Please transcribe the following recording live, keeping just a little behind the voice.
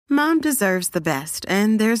Mom deserves the best,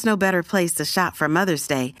 and there's no better place to shop for Mother's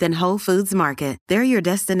Day than Whole Foods Market. They're your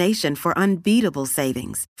destination for unbeatable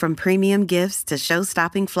savings, from premium gifts to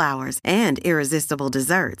show-stopping flowers and irresistible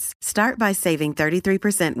desserts. Start by saving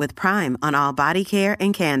 33% with Prime on all body care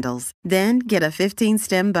and candles. Then get a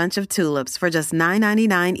 15-stem bunch of tulips for just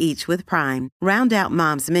 $9.99 each with Prime. Round out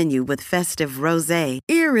Mom's menu with festive rosé,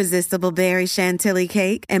 irresistible berry chantilly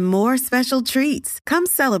cake, and more special treats. Come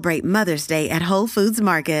celebrate Mother's Day at Whole Foods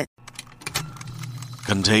Market.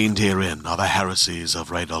 Contained herein are the heresies of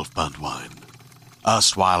Radolf Burntwine,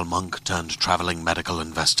 erstwhile monk turned traveling medical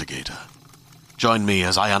investigator. Join me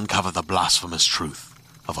as I uncover the blasphemous truth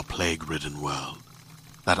of a plague-ridden world,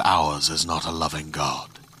 that ours is not a loving God,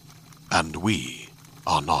 and we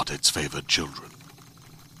are not its favored children.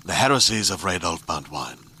 The heresies of Radolf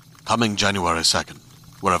Burntwine, coming January 2nd,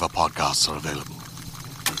 wherever podcasts are available.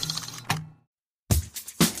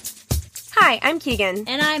 Hi, I'm Keegan.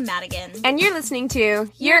 And I'm Madigan. And you're listening to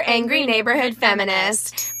Your Angry Neighborhood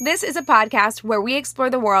Feminist. This is a podcast where we explore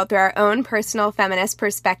the world through our own personal feminist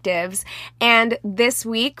perspectives. And this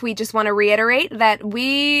week, we just want to reiterate that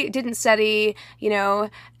we didn't study,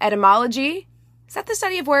 etymology. Is that the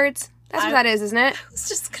study of words? That's what that is, isn't it? I was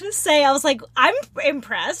just going to say, I was like, I'm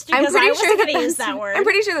impressed because I wasn't going to use that word. I'm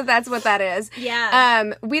pretty sure that that's what that is.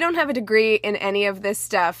 Yeah. We don't have a degree in any of this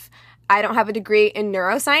stuff. I don't have a degree in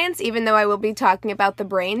neuroscience, even though I will be talking about the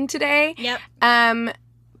brain today. Yep.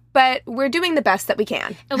 But we're doing the best that we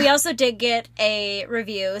can. And we also did get a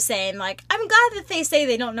review saying, I'm glad that they say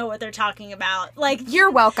they don't know what they're talking about.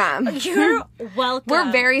 You're welcome. You're welcome.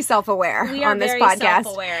 We're very self-aware on this podcast. We are very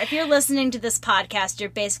self-aware. If you're listening to this podcast, you're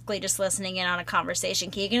basically just listening in on a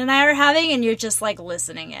conversation Keegan and I are having, and you're just,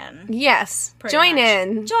 listening in. Yes. Join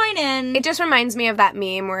in. Join in. It just reminds me of that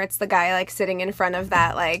meme where it's the guy, sitting in front of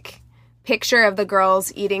that, picture of the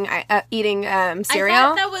girls eating cereal. I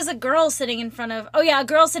thought that was a girl sitting in front of... Oh, yeah, a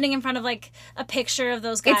girl sitting in front of, a picture of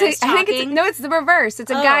those guys talking. I think it's the reverse.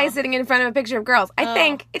 It's a guy sitting in front of a picture of girls. I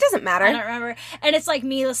think. It doesn't matter. I don't remember. And it's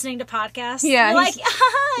me listening to podcasts. Yeah. You're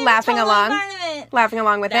laughing totally along. part of it. Laughing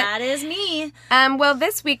along with That is me. Well,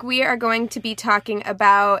 this week we are going to be talking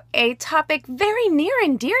about a topic very near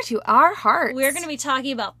and dear to our hearts. We're going to be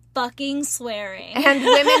talking about fucking swearing. And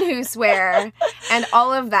women who swear. And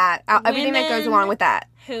all of that. Everything that goes along with that.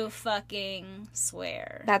 Who fucking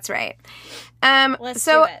swear. That's right. Let's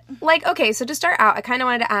do it. Okay, so to start out, I kind of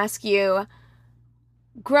wanted to ask you,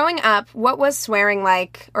 growing up, what was swearing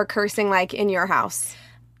like or cursing like in your house?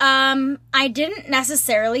 I didn't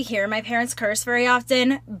necessarily hear my parents curse very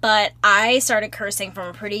often, but I started cursing from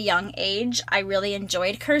a pretty young age. I really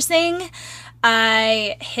enjoyed cursing.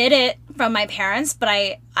 I hid it from my parents, but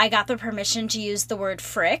I got the permission to use the word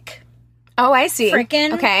frick. Oh, I see.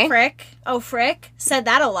 Frickin'. Okay. Frick. Oh, frick. Said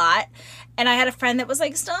that a lot. And I had a friend that was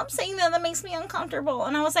like, stop saying that. That makes me uncomfortable.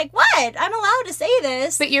 And I was like, what? I'm allowed to say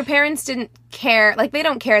this. But your parents didn't care. They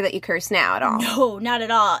don't care that you curse now at all. No, not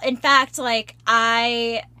at all. In fact,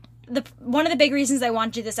 one of the big reasons I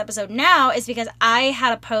want to do this episode now is because I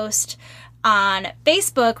had a post on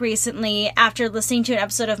Facebook recently after listening to an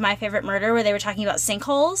episode of My Favorite Murder where they were talking about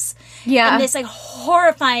sinkholes. Yeah. And this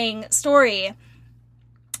horrifying story.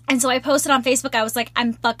 And so I posted on Facebook, I was like,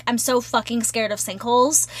 I'm so fucking scared of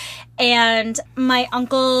sinkholes. And my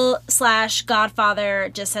uncle / godfather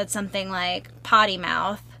just said something like potty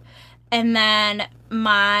mouth. And then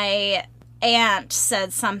my aunt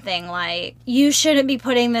said something like, you shouldn't be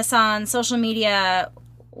putting this on social media.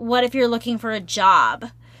 What if you're looking for a job?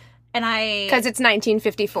 And because it's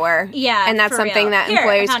 1954. Yeah. And that's something real. that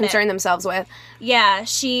employers concern themselves with. Yeah.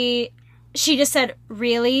 She just said,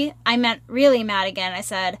 really? I meant really, Madigan. I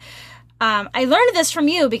said, I learned this from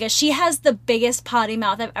you because she has the biggest potty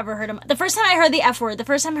mouth I've ever heard of. The first time I heard the F word, the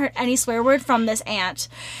first time I heard any swear word from this aunt.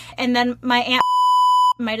 And then my aunt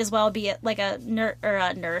might as well be a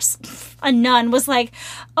nurse, a nun, was like,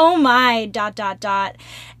 oh my, ...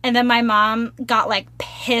 And then my mom got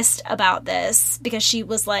pissed about this because she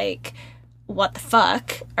was like, what the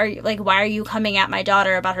fuck? Are you why are you coming at my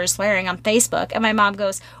daughter about her swearing on Facebook? And my mom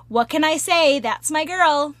goes, what can I say? That's my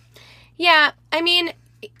girl. Yeah, I mean,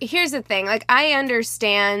 here's the thing. I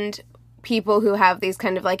understand people who have these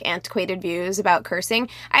kind of antiquated views about cursing.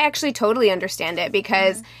 I actually totally understand it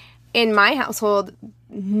because in my household,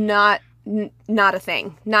 not a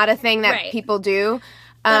thing. Not a thing that people do.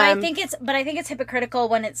 But I think it's hypocritical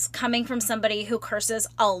when it's coming from somebody who curses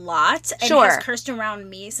a lot and Sure. has cursed around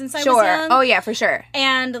me since I was Sure. young. Oh, yeah, for sure.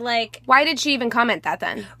 And, like... Why did she even comment that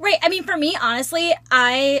then? Right. I mean, for me, honestly,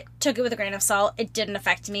 I took it with a grain of salt. It didn't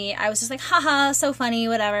affect me. I was just like, haha, so funny,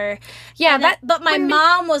 whatever. Yeah, But my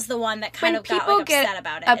mom was the one that kind when of got, people like, get upset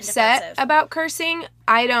about it. and upset defensive. about cursing,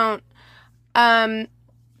 I don't.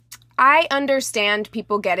 I understand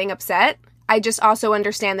people getting upset. I just also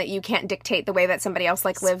understand that you can't dictate the way that somebody else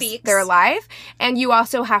lives Speaks. their life, and you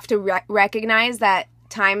also have to recognize that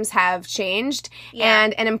times have changed,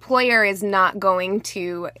 and an employer is not going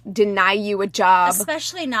to deny you a job.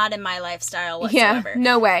 Especially not in my lifestyle whatsoever. Yeah,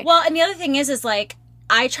 no way. Well, and the other thing is like,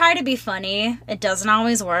 I try to be funny. It doesn't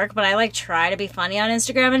always work, but I, like, try to be funny on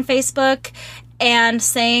Instagram and Facebook. And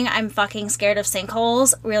saying I'm fucking scared of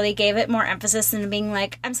sinkholes really gave it more emphasis than being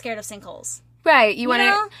like, I'm scared of sinkholes. Right, you want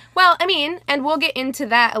know? to... Well, I mean, and we'll get into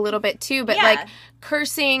that a little bit too, but, Yeah. like,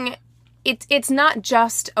 cursing, it's not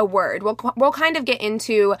just a word. We'll kind of get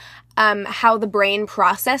into how the brain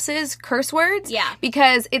processes curse words. Yeah.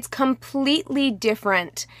 Because it's completely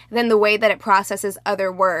different than the way that it processes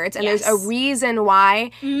other words. And there's a Yes. reason why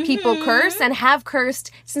people curse and have cursed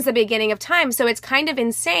since the beginning of time. So it's kind of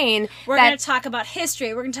insane We're that... going to talk about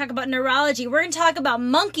history. We're going to talk about neurology. We're going to talk about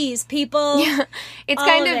monkeys, people. It's All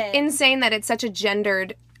kind of of it. insane that it's such a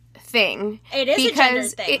gendered thing. It is a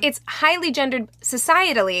because gendered thing. It's highly gendered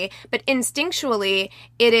societally, but instinctually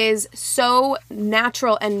it is so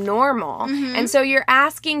natural and normal. Mm-hmm. And so you're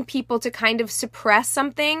asking people to kind of suppress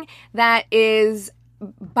something that is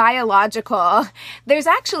biological. There's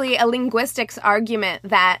actually a linguistics argument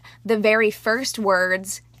that the very first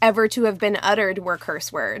words ever to have been uttered were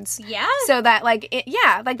curse words. Yeah? So that, like,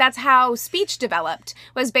 that's how speech developed,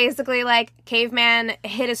 was basically, like, caveman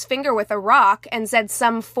hit his finger with a rock and said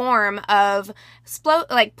some form of,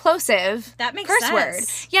 plosive That makes curse sense. word.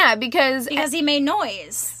 Yeah, because Because he made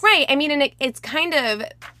noise. right, I mean, and it's kind of,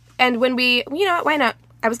 and when we, you know, why not?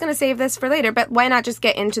 I was going to save this for later, but why not just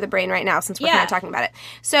get into the brain right now since we're kind of talking about it?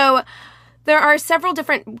 So there are several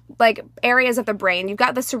different, like, areas of the brain. You've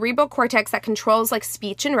got the cerebral cortex that controls, like,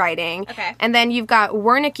 speech and writing. Okay. And then you've got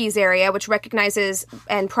Wernicke's area, which recognizes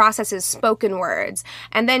and processes spoken words.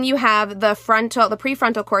 And then you have the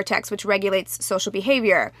prefrontal cortex, which regulates social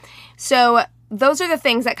behavior. So those are the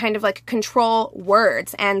things that kind of, like, control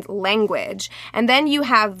words and language. And then you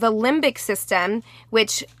have the limbic system,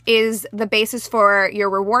 which is the basis for your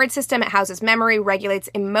reward system. It houses memory, regulates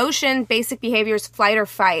emotion, basic behaviors, flight or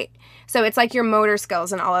fight. So it's like your motor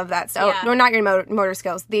skills and all of that stuff. Yeah. No, not your motor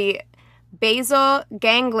skills. The basal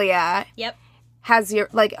ganglia Yep.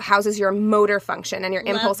 houses your motor function and your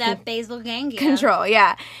Love impulse that basal ganglia. control.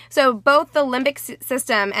 Yeah. So both the limbic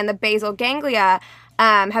system and the basal ganglia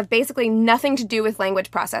have basically nothing to do with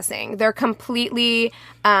language processing. They're completely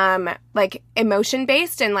like emotion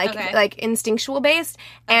based and like instinctual based,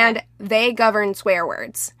 and they govern swear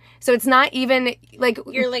words. So it's not even like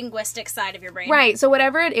Your linguistic side of your brain. right. So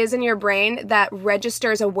whatever it is in your brain that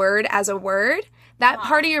registers a word as a word, that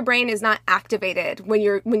part of your brain is not activated when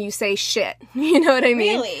you say shit. You know what I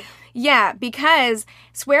mean? Really? Yeah, because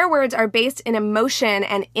swear words are based in emotion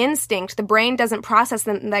and instinct. The brain doesn't process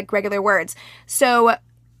them like regular words. So,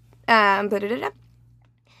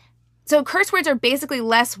 so curse words are basically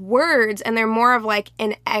less words, and they're more of like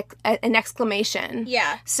an exclamation.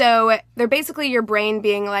 Yeah. So they're basically your brain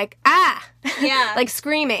being like, ah! Yeah. like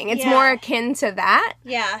screaming. It's Yeah. more akin to that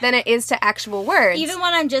Yeah. than it is to actual words. Even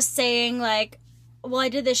when I'm just saying, like, well, I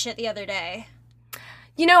did this shit the other day.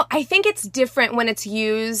 You know, I think it's different when it's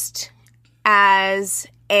used as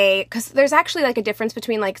because there's actually like a difference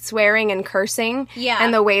between like swearing and cursing, Yeah.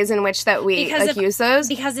 and the ways in which that we use those.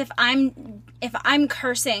 Because if I'm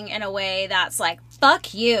cursing in a way that's like,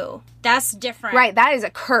 fuck you, that's different. Right, that is a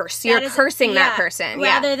curse. You're cursing that person.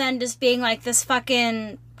 Rather than just being like this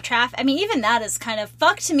fucking I mean, even that is kind of,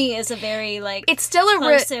 fuck to me is a very like, it's still a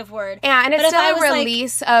plosive word. Yeah, and it's But if I still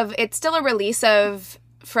a was, release of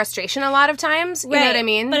frustration a lot of times. You know what I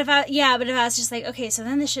mean? But if I was just like, okay, so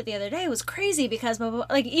then this shit the other day was crazy because blah, blah,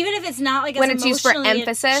 blah. Like, even if it's not like when as it's used for emotionally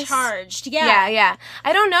emphasis, charged, yeah.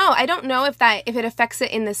 I don't know if it affects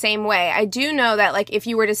it in the same way. I do know that like if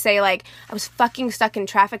you were to say like I was fucking stuck in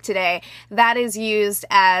traffic today, that is used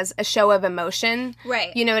as a show of emotion,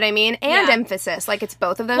 Right. You know what I mean? And Yeah. emphasis, like it's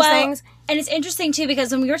both of those things. And it's interesting too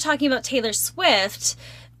because when we were talking about Taylor Swift,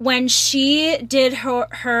 when she did her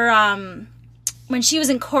when she was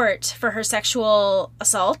in court for her sexual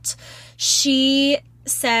assault, she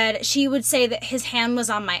said she would say that his hand was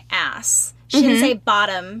on my ass. She didn't say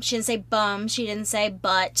bottom. She didn't say bum. She didn't say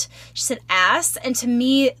butt. She said ass. And to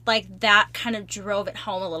me, like, that kind of drove it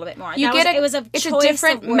home a little bit more. It's a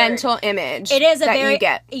different mental image. It is you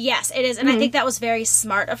get. Yes, it is. And I think that was very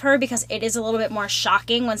smart of her because it is a little bit more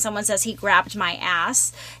shocking when someone says he grabbed my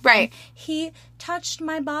ass. Right. He touched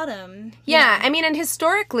my bottom. Yeah, I mean, and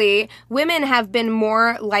historically, women have been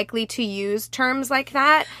more likely to use terms like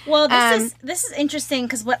that. Well, this is interesting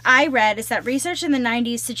because what I read is that research in the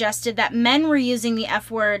 90s suggested that men were using the F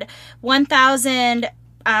word 1,000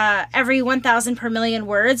 every 1,000 per million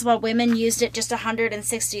words, while women used it just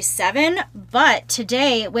 167. But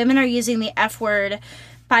today, women are using the F word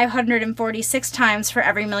 546 times for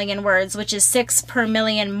every million words, which is 6 per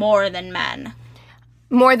million more than men.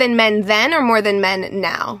 More than men then or more than men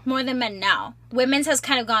now? More than men now. Women's has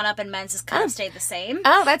kind of gone up and men's has kind of stayed the same.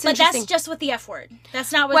 Oh, that's interesting. But that's just with the F word.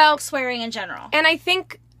 That's not with swearing in general. And I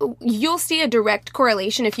think you'll see a direct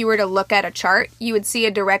correlation. If you were to look at a chart, you would see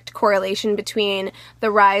a direct correlation between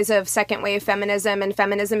the rise of second wave feminism and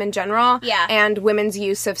feminism in general and women's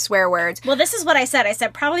use of swear words. Well, this is what I said. I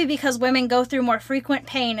said probably because women go through more frequent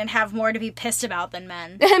pain and have more to be pissed about than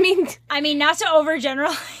men. I mean, not to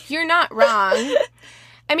overgeneralize. You're not wrong.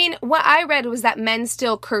 I mean, what I read was that men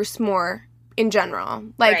still curse more in general.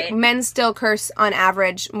 Like, men still curse on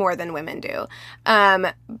average more than women do.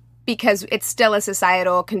 Because it's still a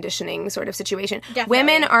societal conditioning sort of situation. Definitely.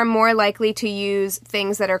 Women are more likely to use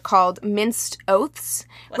things that are called minced oaths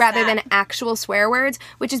rather than actual swear words,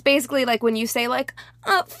 which is basically like when you say like,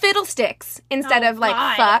 fiddlesticks instead of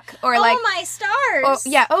like fuck or like, oh my stars.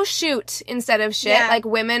 Oh shoot instead of shit. Yeah. Like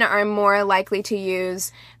women are more likely to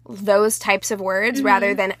use those types of words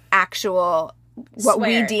rather than actual what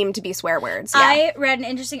we deem to be swear words. Yeah. I read an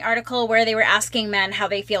interesting article where they were asking men how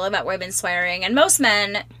they feel about women swearing, and most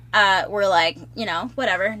men were like, you know,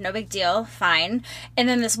 whatever, no big deal, fine. And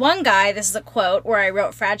then this one guy, this is a quote where I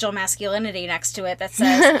wrote fragile masculinity next to it, that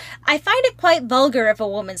says, I find it quite vulgar if a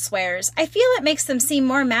woman swears. I feel it makes them seem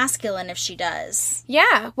more masculine if she does.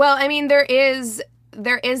 Yeah, well, I mean, there is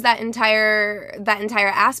that entire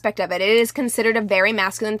aspect of it. It is considered a very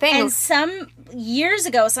masculine thing. And some years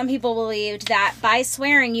ago, some people believed that by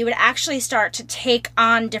swearing, you would actually start to take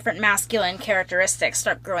on different masculine characteristics,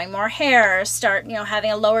 start growing more hair, start, you know,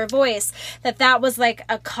 having a lower voice, that was like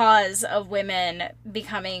a cause of women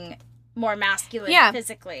becoming more masculine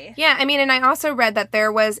physically. Yeah, I mean, and I also read that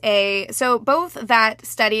there was so both that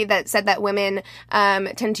study that said that women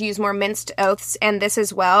tend to use more minced oaths and this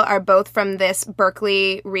as well are both from this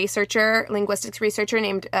Berkeley linguistics researcher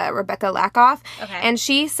named Rebecca Lakoff. Okay. And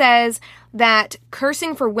she says that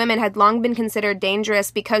cursing for women had long been considered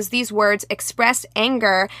dangerous because these words express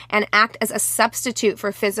anger and act as a substitute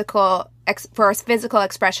for physical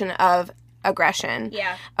expression of aggression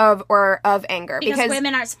of anger because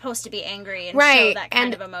women aren't supposed to be angry and show that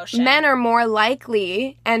kind of emotion. Men are more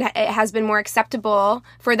likely, and it has been more acceptable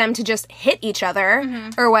for them to just hit each other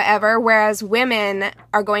or whatever, whereas women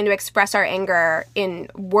are going to express our anger in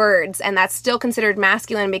words, and that's still considered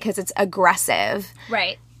masculine because it's aggressive.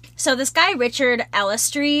 Right. So this guy Richard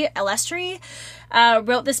Elstree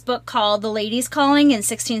wrote this book called The Lady's Calling in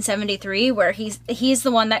 1673, where he's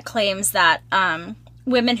the one that claims that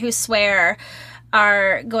women who swear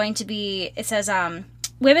are going to be, it says,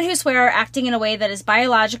 women who swear are acting in a way that is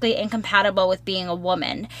biologically incompatible with being a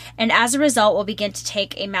woman, and as a result will begin to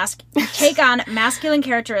take on masculine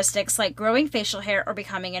characteristics like growing facial hair or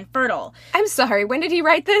becoming infertile. I'm sorry, when did he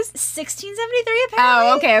write this? 1673,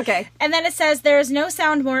 apparently. Oh, okay. And then it says, there is no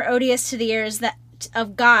sound more odious to the ears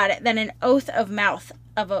of God than an oath in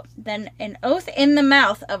the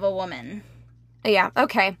mouth of a woman. Yeah,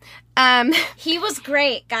 okay. He was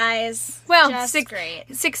great, guys. Well, great.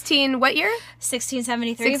 16, what year?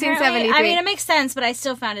 1673. 1673. I mean, it makes sense, but I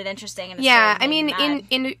still found it interesting. And I mean,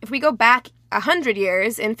 in if we go back 100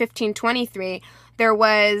 years, in 1523, there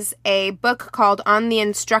was a book called On the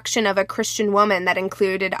Instruction of a Christian Woman that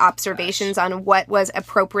included observations on what was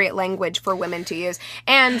appropriate language for women to use.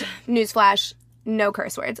 And, newsflash, no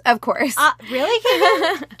curse words, of course.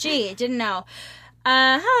 Really? Gee, didn't know.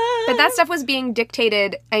 But that stuff was being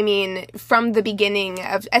dictated, I mean, from the beginning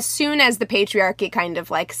of, as soon as the patriarchy kind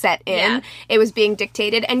of like set in, it was being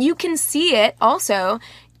dictated. And you can see it also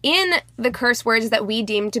in the curse words that we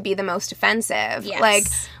deem to be the most offensive. Yes. Like,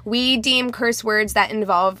 we deem curse words that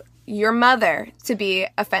involve your mother to be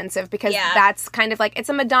offensive because that's kind of like, it's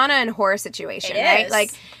a Madonna and whore situation, right?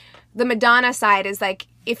 Like, the Madonna side is like,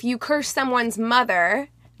 if you curse someone's mother,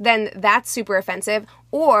 then that's super offensive.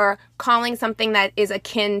 Or calling something that is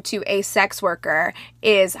akin to a sex worker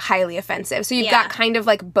is highly offensive. So you've got kind of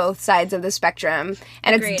like both sides of the spectrum.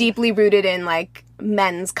 And It's deeply rooted in like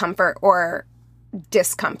men's comfort or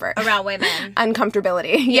discomfort. Around women.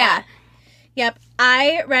 Uncomfortability. Yeah. Yep.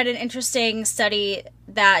 I read an interesting study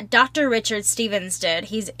that Dr. Richard Stevens did.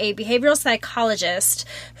 He's a behavioral psychologist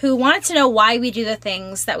who wanted to know why we do the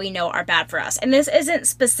things that we know are bad for us. And this isn't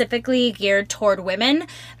specifically geared toward women,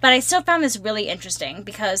 but I still found this really interesting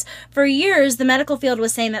because for years, the medical field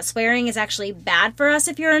was saying that swearing is actually bad for us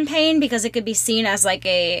if you're in pain because it could be seen as like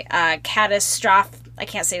a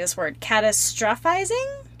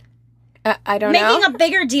catastrophizing? I don't know. Making a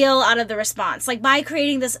bigger deal out of the response. Like, by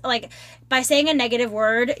creating this, like, by saying a negative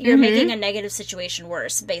word, you're making a negative situation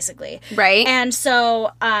worse, basically. Right. And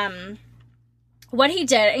so, what he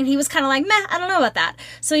did, and he was kind of like, meh, I don't know about that.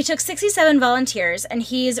 So he took 67 volunteers, and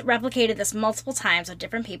he's replicated this multiple times with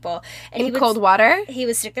different people. And in cold water? He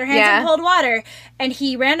would stick their hands in cold water, and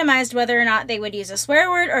he randomized whether or not they would use a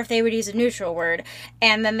swear word or if they would use a neutral word.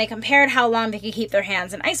 And then they compared how long they could keep their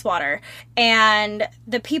hands in ice water. And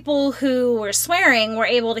the people who were swearing were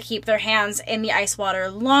able to keep their hands in the ice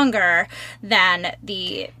water longer than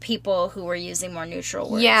the people who were using more neutral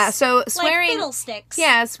words. Yeah, so swearing... Like fiddlesticks.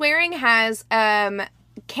 Yeah, swearing has...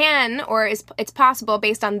 it's possible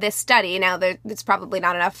based on this study. Now, there's probably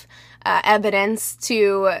not enough evidence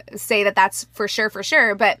to say that that's for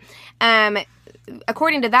sure, but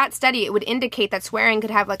according to that study, it would indicate that swearing could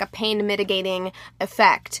have like a pain mitigating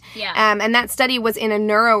effect. Yeah. And that study was in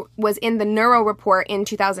the Neuro report in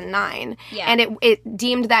 2009. Yeah. And it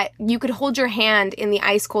deemed that you could hold your hand in the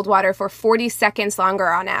ice cold water for 40 seconds longer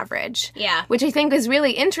on average. Yeah. Which I think is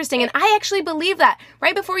really interesting. And I actually believe that.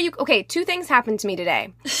 Right before two things happened to me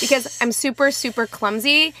today because I'm super, super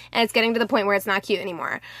clumsy and it's getting to the point where it's not cute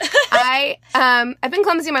anymore. I've been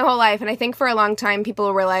clumsy my whole life, and I think for a long time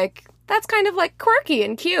people were like, that's kind of like quirky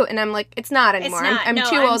and cute. And I'm like, it's not anymore. It's not. I'm no,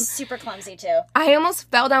 too I'm old. super clumsy too. I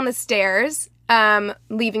almost fell down the stairs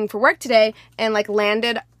leaving for work today and like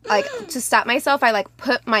landed like to stop myself. I like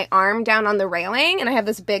put my arm down on the railing and I have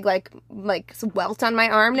this big like welt on my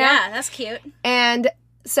arm now. Yeah, that's cute. And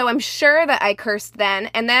so I'm sure that I cursed then.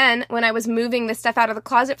 And then when I was moving the stuff out of the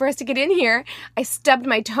closet for us to get in here, I stubbed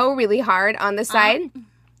my toe really hard on the side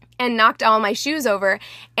and knocked all my shoes over.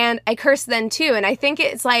 And I cursed then too. And I think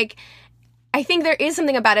it's like, I think there is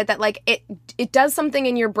something about it that like it does something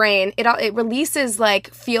in your brain. It releases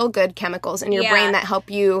like feel good chemicals in your brain that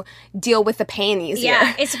help you deal with the pain easier.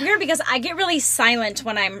 Yeah, it's weird because I get really silent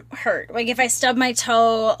when I'm hurt. Like if I stub my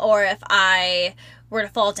toe or if I were to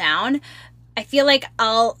fall down, I feel like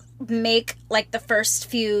I'll make like the first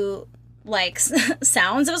few like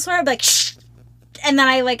sounds of a swear, like shh. And then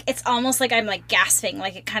I like, it's almost like I'm like gasping,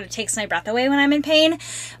 like it kind of takes my breath away when I'm in pain.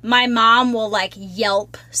 My mom will like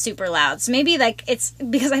yelp super loud. So maybe like it's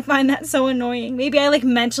because I find that so annoying. Maybe I like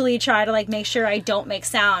mentally try to like make sure I don't make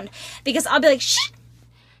sound because I'll be like, shh.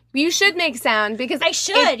 You should make sound because I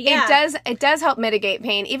should, it does help mitigate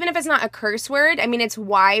pain, even if it's not a curse word. I mean, it's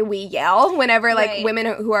why we yell whenever like women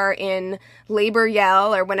who are in labor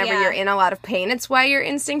yell or whenever you're in a lot of pain. It's why your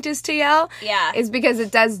instinct is to yell. Yeah, is because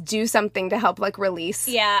it does do something to help like release.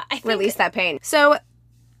 Yeah, I think release that pain. So,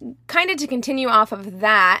 kind of to continue off of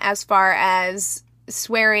that, as far as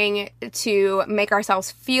swearing to make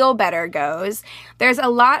ourselves feel better goes, there's a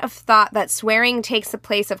lot of thought that swearing takes the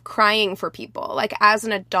place of crying for people. Like as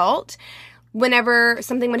an adult, whenever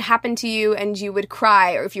something would happen to you and you would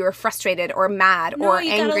cry, or if you were frustrated or mad or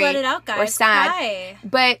angry let it out, guys. or sad. Cry.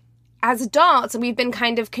 But as adults, we've been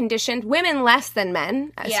kind of conditioned, women less than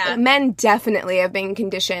men. Yeah. Men definitely have been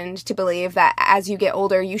conditioned to believe that as you get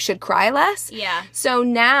older, you should cry less. Yeah. So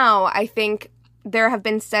now I think there have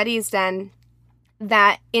been studies done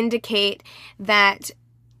that indicate that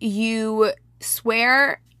you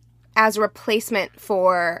swear as a replacement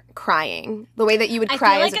for crying, the way that you would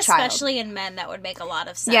cry as a child. Especially in men, that would make a lot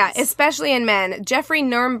of sense. Yeah, especially in men. Jeffrey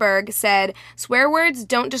Nurnberg said, swear words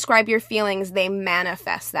don't describe your feelings, they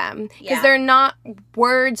manifest them. Because they're not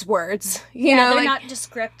words. You know, they're like, not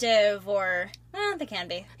descriptive or... they can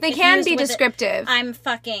be. They can be descriptive. I'm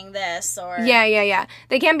fucking this, or... Yeah.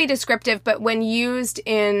 They can be descriptive, but when used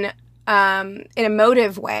in an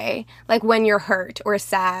emotive way, like when you're hurt or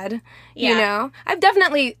sad, you know? I've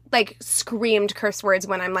definitely, like, screamed curse words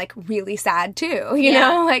when I'm, like, really sad, too, you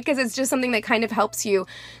know? Like, because it's just something that kind of helps you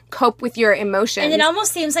cope with your emotions. And it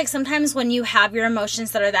almost seems like sometimes when you have your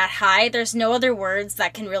emotions that are that high, there's no other words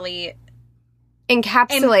that can really...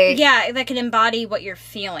 encapsulate. that can embody what you're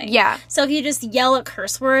feeling. Yeah. So if you just yell a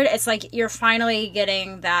curse word, it's like you're finally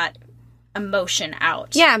getting that emotion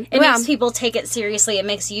out. Yeah. It makes people take it seriously. It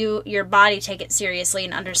makes your body take it seriously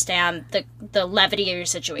and understand the levity of your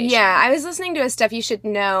situation. Yeah. I was listening to a Stuff You Should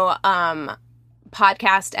Know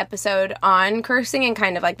podcast episode on cursing and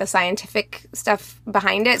kind of like the scientific stuff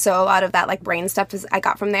behind it. So a lot of that like brain stuff I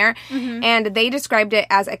got from there. And they described it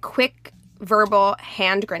as a quick verbal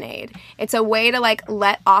hand grenade. It's a way to like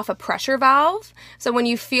let off a pressure valve. So when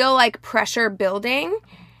you feel like pressure building,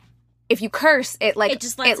 if you curse, it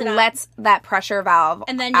just lets lets that pressure valve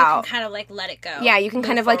and then you out. can kind of like let it go. Yeah, you can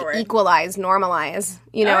kind of forward. like equalize, normalize,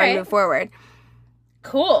 and move forward.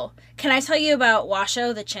 Cool. Can I tell you about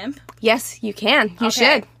Washoe the chimp? Yes, you can. You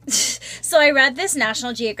should. So I read this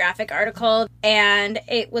National Geographic article, and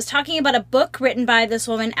it was talking about a book written by this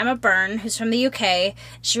woman, Emma Byrne, who's from the UK.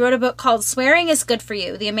 She wrote a book called Swearing is Good for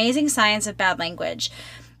You, The Amazing Science of Bad Language.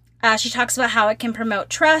 She talks about how it can promote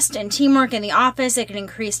trust and teamwork in the office. It can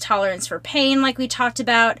increase tolerance for pain, like we talked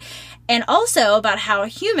about. And also about how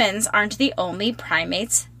humans aren't the only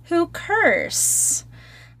primates who curse.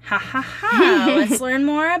 Ha ha ha. Let's learn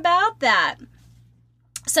more about that.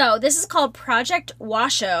 So this is called Project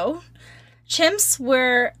Washoe. Chimps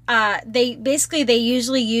were, they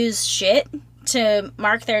usually use shit to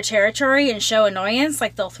mark their territory and show annoyance.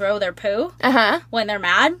 Like they'll throw their poo when they're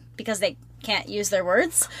mad because they can't use their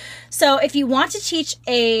words. So if you want to teach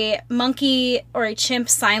a monkey or a chimp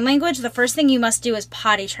sign language, the first thing you must do is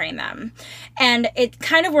potty train them. And it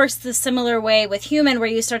kind of works the similar way with human, where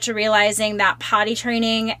you start to realizing that potty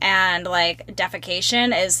training and like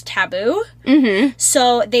defecation is taboo.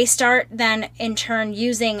 So they start then in turn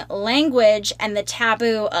using language and the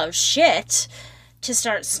taboo of shit to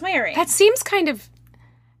start swearing. That seems kind of...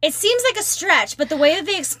 It seems like a stretch, but the way that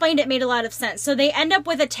they explained it made a lot of sense. So they end up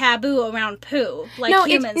with a taboo around poo, like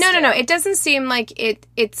humans do. No. It doesn't seem like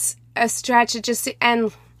it's a stretch. It just...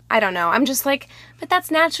 And I don't know. I'm just like, but that's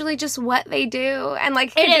naturally just what they do. And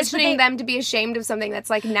like conditioning them to be ashamed of something that's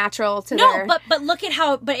like natural to their... No, but look at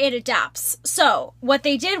how... But it adapts. So what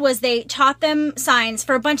they did was they taught them signs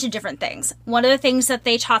for a bunch of different things. One of the things that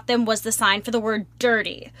they taught them was the sign for the word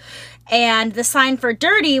dirty. And the sign for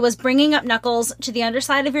dirty was bringing up knuckles to the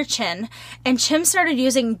underside of your chin. And chimps started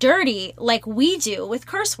using dirty like we do with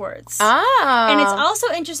curse words. Oh. And it's also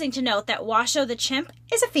interesting to note that Washoe the chimp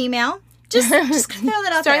is a female. Just throw that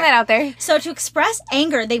out there. Throwing that out there. So to express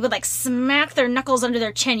anger, they would like smack their knuckles under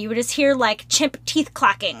their chin. You would just hear like chimp teeth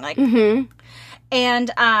clacking. Like,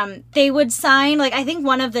 and they would sign, like, I think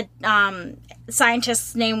one of the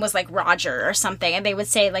scientists' name was like Roger or something, and they would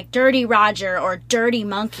say like dirty Roger or dirty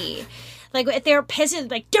monkey. Like if they were pissed,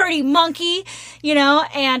 like dirty monkey,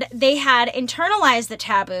 and they had internalized the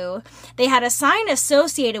taboo. They had a sign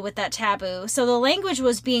associated with that taboo, so the language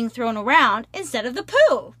was being thrown around instead of the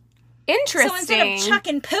poo. Interesting. So instead of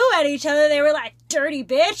chucking poo at each other, they were like, dirty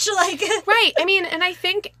bitch. Like, right. I mean, and I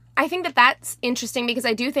think that that's interesting because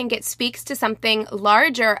I do think it speaks to something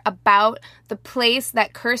larger about the place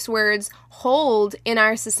that curse words hold in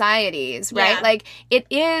our societies, right? Yeah. Like, it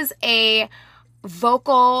is a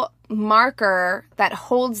vocal marker that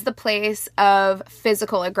holds the place of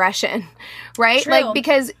physical aggression, right? True. Like,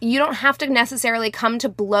 because you don't have to necessarily come to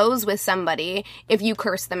blows with somebody if you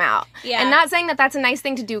curse them out. Yeah. And not saying that that's a nice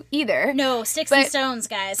thing to do either. No, sticks and stones,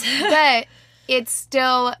 guys. But it's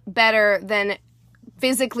still better than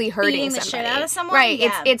physically hurting Beating the somebody. shit out of someone? Right.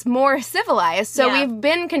 Yeah. It's more civilized. So Yeah. we've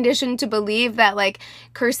been conditioned to believe that like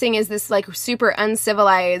cursing is this like super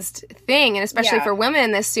uncivilized thing, and especially Yeah. for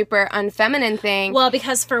women, this super unfeminine thing. Well,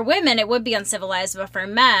 because for women, it would be uncivilized, but for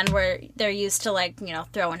men, where they're used to, like,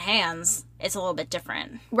 throwing hands, it's a little bit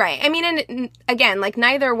different. Right. I mean, and again, like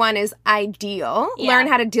neither one is ideal. Yeah. Learn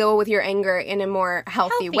how to deal with your anger in a more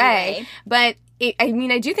healthy way. But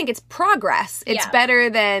I do think it's progress. It's Yeah. better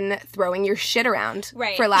than throwing your shit around,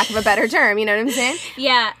 Right. for lack of a better term. You know what I'm saying?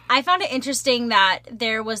 Yeah, I found it interesting that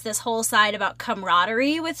there was this whole side about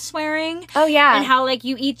camaraderie with swearing. Oh, yeah. And how, like,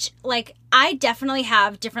 you each, like, I definitely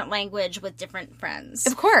have different language with different friends.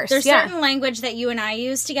 Of course, There's yeah. certain language that you and I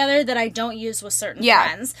use together that I don't use with certain Yeah.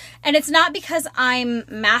 friends. And it's not because I'm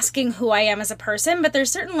masking who I am as a person, but there's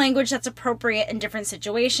certain language that's appropriate in different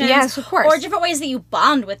situations. Yes, of course. Or different ways that you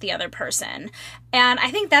bond with the other person. And I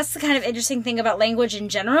think that's the kind of interesting thing about language in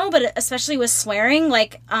general, but especially with swearing,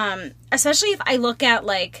 like, especially if I look at,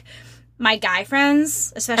 like, my guy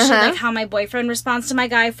friends, especially like how my boyfriend responds to my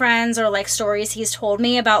guy friends, or like stories he's told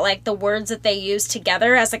me about like the words that they use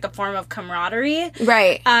together as like a form of camaraderie.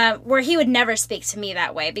 Right. Where he would never speak to me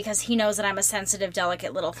that way because he knows that I'm a sensitive,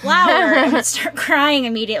 delicate little flower and would start crying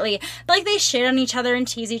immediately. But like they shit on each other and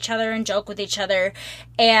tease each other and joke with each other,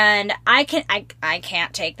 and I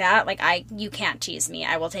can't take that. Like you can't tease me.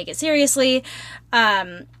 I will take it seriously.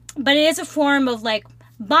 But it is a form of like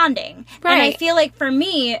bonding. Right. And I feel like for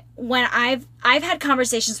me, when I've had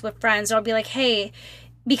conversations with friends, I'll be like, hey,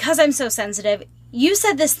 because I'm so sensitive, you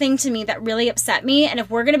said this thing to me that really upset me, and if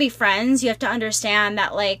we're going to be friends, you have to understand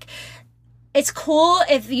that, like, it's cool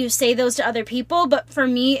if you say those to other people, but for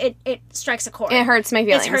me, it strikes a chord. It hurts my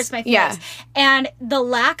feelings. It hurts my feelings. Yeah. And the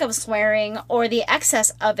lack of swearing or the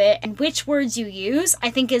excess of it and which words you use, I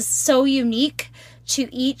think is so unique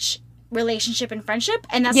to each relationship and friendship,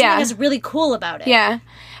 and that's something that's really cool about it. Yeah.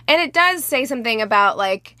 And it does say something about,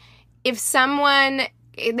 like, if someone...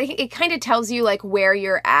 It kind of tells you, like, where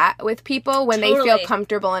you're at with people when they feel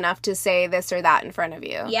comfortable enough to say this or that in front of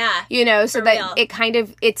you. Yeah. You know, so that real. it kind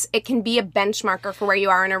of, it can be a benchmarker for where you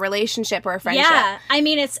are in a relationship or a friendship. Yeah. I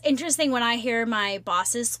mean, it's interesting when I hear my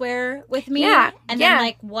bosses swear with me. Yeah. And then,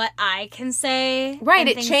 like, what I can say. Right.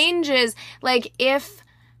 It changes. Like, if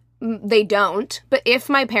they don't, but if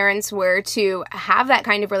my parents were to have that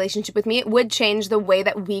kind of relationship with me, it would change the way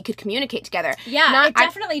that we could communicate together. Yeah, it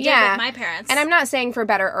definitely did with my parents. And I'm not saying for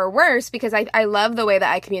better or worse, because I love the way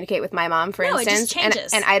that I communicate with my mom, for instance. It just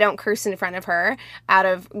changes. And I don't curse in front of her out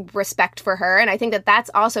of respect for her. And I think that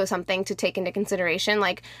that's also something to take into consideration.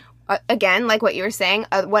 Like, again, like what you were saying,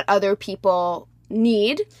 what other people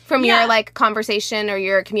need from your, like, conversation or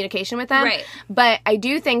your communication with them. Right. But I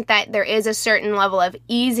do think that there is a certain level of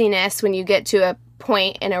easiness when you get to a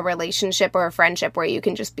point in a relationship or a friendship where you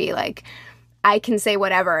can just be like, I can say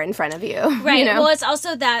whatever in front of you. Right. You know? Well, it's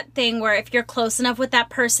also that thing where if you're close enough with that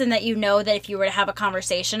person that you know that if you were to have a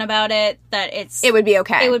conversation about it, that it would be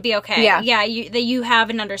okay. It would be okay. Yeah. Yeah. That you have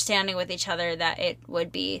an understanding with each other that it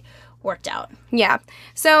would be worked out. Yeah.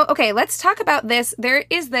 So, okay, let's talk about this. There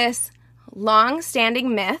is this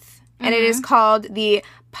long-standing myth, and it is called the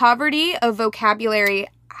poverty of vocabulary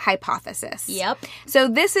hypothesis. Yep. So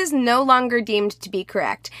this is no longer deemed to be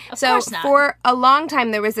correct. Of course not. For a long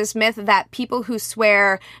time, there was this myth that people who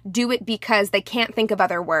swear do it because they can't think of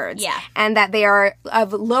other words. Yeah. And that they are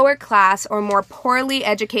of lower class or more poorly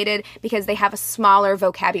educated because they have a smaller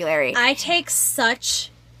vocabulary. I take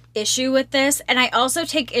such issue with this, and I also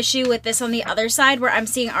take issue with this on the other side where I'm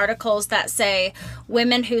seeing articles that say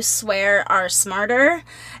women who swear are smarter.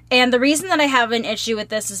 And the reason that I have an issue with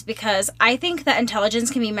this is because I think that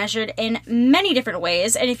intelligence can be measured in many different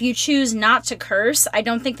ways, and if you choose not to curse, I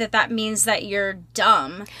don't think that that means that you're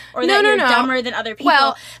dumb or that you're dumber than other people.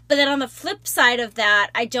 Well, but then on the flip side of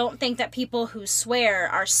that, I don't think that people who swear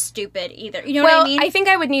are stupid either. You know what I mean? I think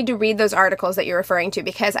I would need to read those articles that you're referring to,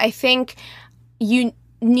 because I think you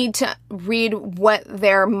need to read what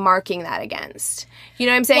they're marking that against. You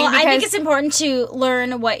know what I'm saying? Well, I think it's important to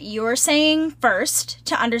learn what you're saying first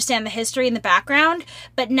to understand the history and the background,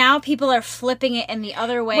 but now people are flipping it in the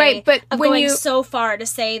other way, right, but of going so far to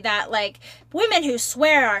say that, like, women who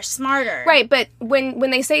swear are smarter. Right, but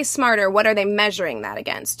when they say smarter, what are they measuring that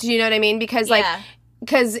against? Do you know what I mean? Because, like,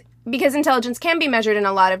 because intelligence can be measured in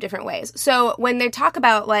a lot of different ways. So when they talk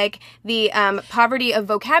about, like, the poverty of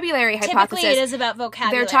vocabulary hypothesis... Typically it is about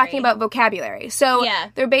vocabulary. They're talking about vocabulary. So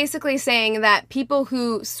they're basically saying that people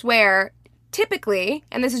who swear typically,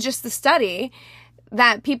 and this is just the study,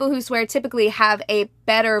 that people who swear typically have a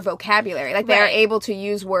better vocabulary. Like, they're able to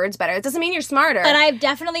use words better. It doesn't mean you're smarter. But I've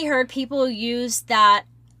definitely heard people use that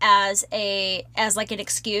as like an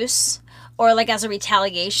excuse, or like as a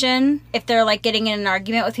retaliation if they're like getting in an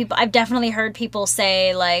argument with people. I've definitely heard people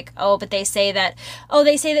say, like, but they say that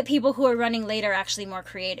people who are running late are actually more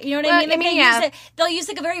creative. You know what I mean? Like, they'll use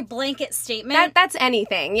like a very blanket statement. That's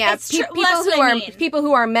anything. Yeah. People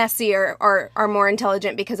who are messy are more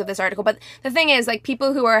intelligent because of this article. But the thing is, like,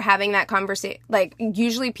 people who are having that conversation, like,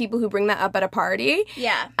 usually people who bring that up at a party.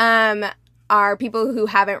 Yeah. Are people who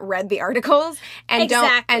haven't read the articles and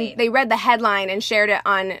they read the headline and shared it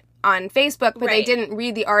on Facebook, but they didn't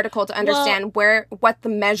read the article to understand what the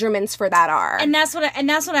measurements for that are. And that's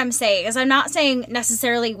what I'm saying. Is I'm not saying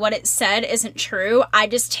necessarily what it said isn't true. I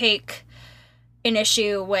just take an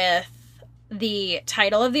issue with the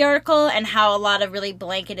title of the article and how a lot of really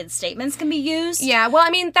blanketed statements can be used. Yeah, well, I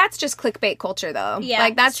mean, that's just clickbait culture, though. Yeah,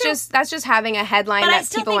 like, that's just having a headline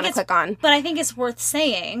that people want to click on. But I think it's worth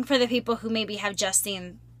saying for the people who maybe have just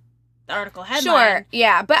seen the article headline. Sure,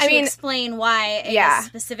 yeah, but I mean, explain why it is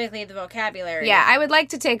specifically the vocabulary. Yeah, I would like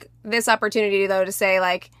to take this opportunity, though, to say,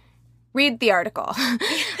 like, read the article.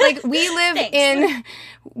 Like, we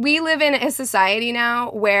live in a society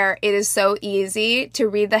now where it is so easy to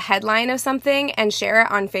read the headline of something and share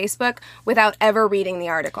it on Facebook without ever reading the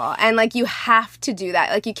article. And, like, you have to do that.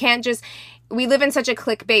 Like, you can't just... We live in such a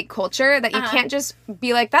clickbait culture that you can't just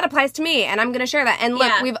be like, that applies to me, and I'm going to share that. And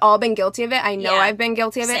look, we've all been guilty of it. I know I've been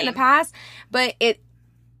guilty of it in the past, but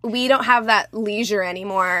we don't have that leisure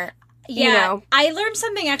anymore. I learned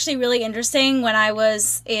something actually really interesting when I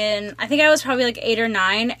was I think I was probably like 8 or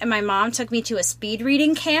 9, and my mom took me to a speed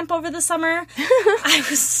reading camp over the summer. I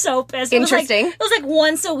was so pissed. Interesting. It was like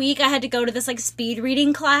once a week I had to go to this like speed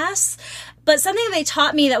reading class. But something they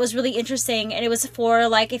taught me that was really interesting, and it was for,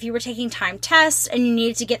 like, if you were taking time tests and you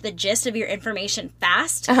needed to get the gist of your information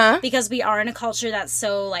fast, because we are in a culture that's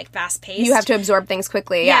so, like, fast-paced. You have to absorb things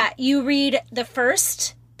quickly, yeah. You read the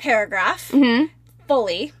first paragraph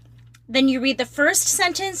fully, then you read the first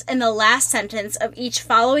sentence and the last sentence of each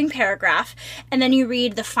following paragraph, and then you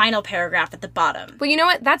read the final paragraph at the bottom. Well, you know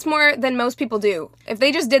what? That's more than most people do. If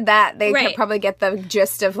they just did that, they could probably get the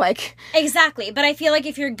gist of, like... Exactly, but I feel like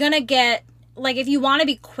if you're gonna get... Like, if you want to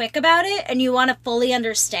be quick about it and you want to fully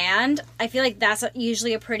understand, I feel like that's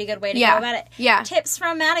usually a pretty good way to go about it. Yeah. Tips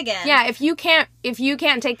from Madigan. Yeah, if you can't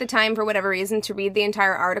take the time for whatever reason to read the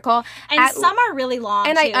entire article... And some are really long,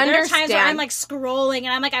 and too. I understand. There are times where I'm, like, scrolling and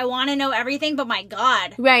I'm like, I want to know everything, but my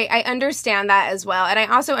God. Right, I understand that as well. And I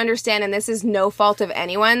also understand, and this is no fault of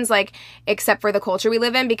anyone's, like, except for the culture we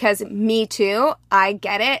live in, because me too, I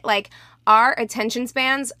get it. Like, our attention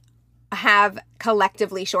spans have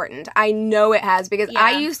collectively shortened. I know it has, because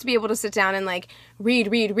I used to be able to sit down and, like,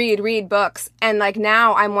 read books. And, like,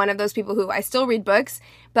 now I'm one of those people who I still read books,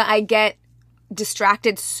 but I get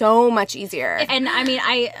distracted so much easier. And I mean,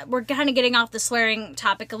 we're kind of getting off the swearing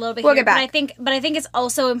topic a little bit We'll here, get back. but I think it's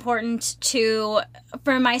also important to,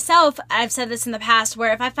 for myself, I've said this in the past,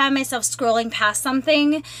 where if I find myself scrolling past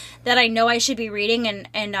something that I know I should be reading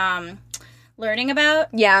and learning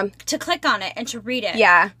about, to click on it and to read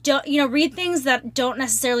it. Don't read things that don't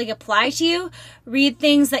necessarily apply to you. Read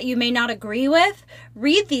things that you may not agree with.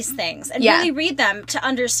 Read these things and really read them to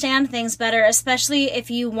understand things better, especially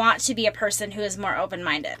if you want to be a person who is more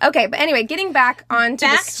open-minded. Okay, but anyway, getting back onto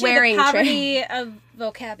the swearing to the poverty of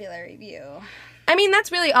vocabulary view. I mean,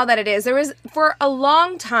 that's really all that it is. There was, for a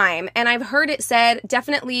long time, and I've heard it said,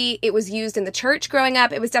 definitely it was used in the church growing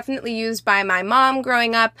up. It was definitely used by my mom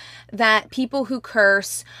growing up, that people who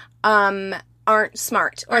curse aren't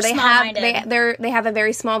smart, or they have a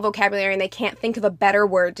very small vocabulary and they can't think of a better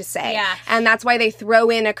word to say. Yeah. And that's why they throw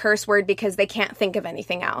in a curse word, because they can't think of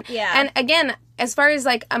anything else. Yeah. And again, as far as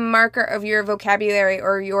like a marker of your vocabulary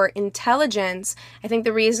or your intelligence, I think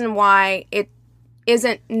the reason why it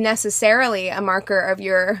isn't necessarily a marker of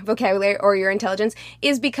your vocabulary or your intelligence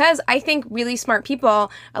is because I think really smart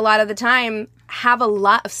people a lot of the time have a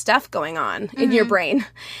lot of stuff going on in your brain.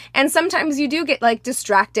 And sometimes you do get like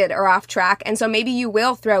distracted or off track, and so maybe you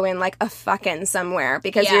will throw in like a fucking somewhere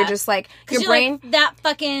because you're just like, your brain, like, that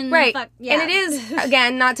fucking right. And it is,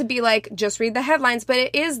 again, not to be like just read the headlines, but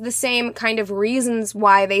it is the same kind of reasons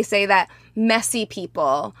why they say that messy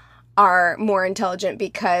people are more intelligent,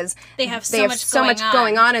 because they have so much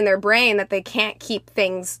going on in their brain that they can't keep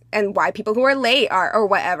things, and why people who are late are, or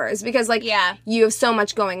whatever, is because like you have so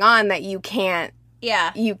much going on that you can't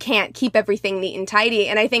keep everything neat and tidy.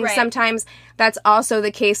 And I think sometimes that's also the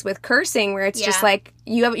case with cursing, where it's just like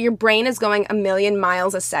your brain is going a million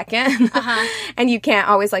miles a second and you can't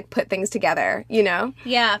always like put things together, you know?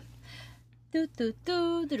 Yeah.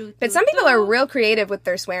 But some people are real creative with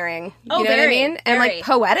their swearing. You know what I mean? And like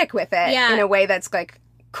poetic with it in a way that's like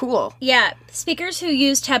cool. Yeah. Speakers who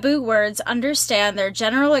use taboo words understand their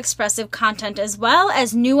general expressive content as well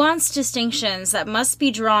as nuanced distinctions that must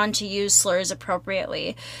be drawn to use slurs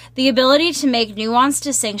appropriately. The ability to make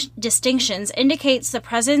nuanced distinctions indicates the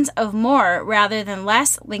presence of more rather than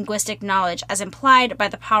less linguistic knowledge, as implied by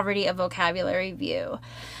the poverty of vocabulary view.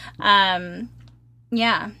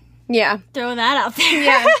 Yeah. Throw that out there.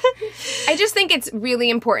 Yeah. I just think it's really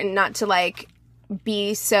important not to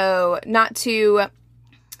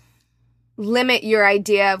limit your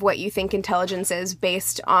idea of what you think intelligence is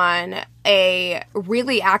based on a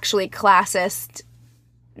really actually classist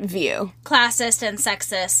view. Classist and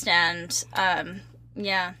sexist and,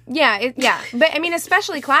 But I mean,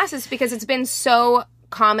 especially classist, because it's been so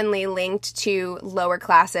commonly linked to lower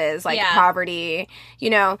classes, like poverty, you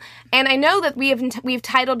know. And I know that we've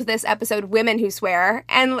titled this episode Women Who Swear,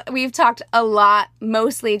 and we've talked a lot,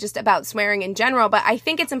 mostly just about swearing in general, but I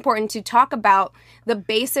think it's important to talk about the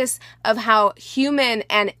basis of how human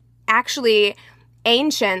and actually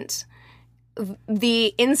ancient the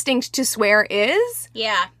instinct to swear is.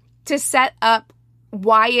 Yeah. To set up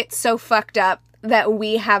why it's so fucked up that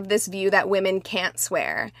we have this view that women can't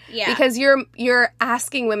swear. Yeah. Because you're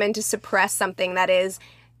asking women to suppress something that is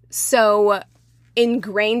so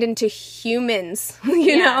ingrained into humans,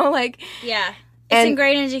 you know? Like, yeah. It's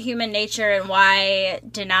ingrained into human nature, and why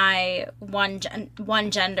deny one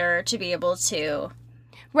gender to be able to...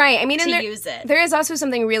 Right. I mean, to use it. There is also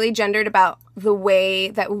something really gendered about the way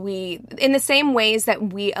that in the same ways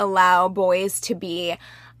that we allow boys to be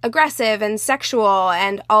aggressive and sexual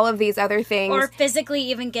and all of these other things. Or physically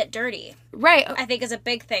even get dirty. Right. I think is a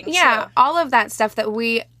big thing, Yeah. too. All of that stuff that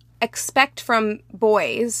we expect from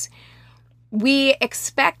boys, we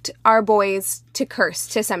expect our boys to curse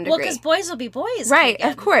to some degree. Well, because boys will be boys. Right,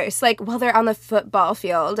 Keegan. of course. Like, well, they're on the football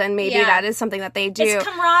field, and maybe that is something that they do. It's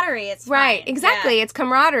camaraderie. It's right, fine. exactly. Yeah. It's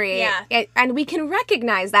camaraderie. Yeah. And we can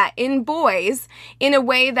recognize that in boys in a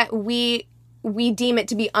way that we deem it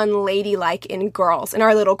to be unladylike in girls, in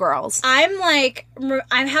our little girls. I'm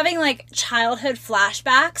having like childhood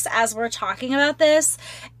flashbacks as we're talking about this,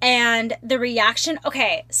 and the reaction.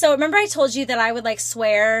 Okay, so remember I told you that I would like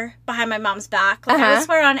swear behind my mom's back? Like I would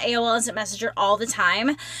swear on AOL Instant Messenger all the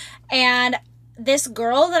time, and this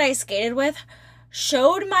girl that I skated with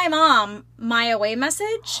showed my mom my away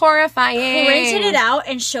message. Horrifying. Printed it out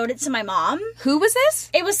and showed it to my mom. Who was this?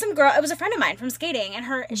 It was some girl. It was a friend of mine from skating, and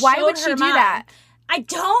Why would she do that? I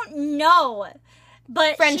don't know,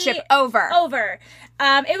 but Friendship over.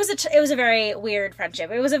 It was a very weird friendship.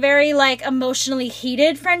 It was a very like emotionally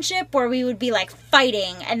heated friendship where we would be like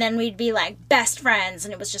fighting, and then we'd be like best friends,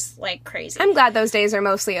 and it was just like crazy. I'm glad those days are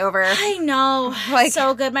mostly over. I know, Like,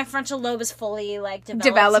 so good. My frontal lobe is fully like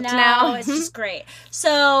developed now. It's just great.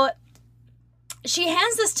 So she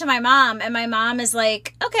hands this to my mom, and my mom is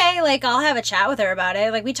like, okay, like, I'll have a chat with her about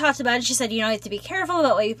it. Like, we talked about it. She said, you have to be careful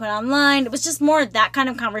about what you put online. It was just more that kind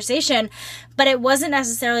of conversation, but it wasn't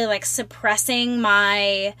necessarily, like, suppressing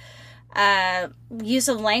my use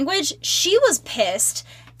of language. She was pissed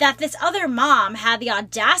that this other mom had the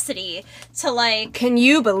audacity to, like... Can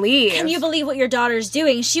you believe what your daughter's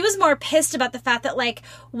doing? She was more pissed about the fact that, like,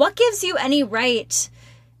 what gives you any right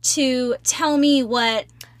to tell me what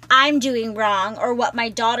I'm doing wrong or what my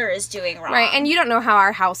daughter is doing wrong. Right, and you don't know how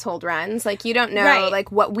our household runs. Like, you don't know,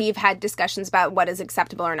 like, what we've had discussions about what is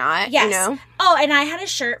acceptable or not, yes. You know? Oh, and I had a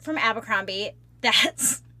shirt from Abercrombie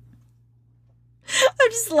that's... I'm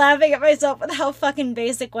just laughing at myself with how fucking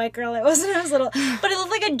basic white girl it was when I was little. But it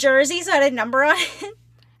looked like a jersey, so I had a number on it.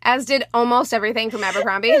 As did almost everything from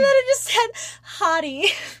Abercrombie. And then it just said, hottie.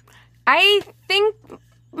 I think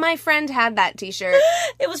my friend had that t-shirt.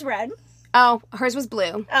 It was red. Oh, hers was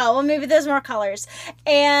blue. Oh, well, maybe there's more colors.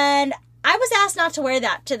 And I was asked not to wear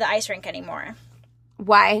that to the ice rink anymore.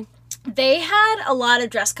 Why? They had a lot of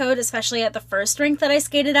dress code, especially at the first rink that I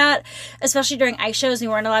skated at, especially during ice shows. We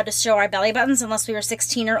weren't allowed to show our belly buttons unless we were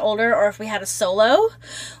 16 or older, or if we had a solo.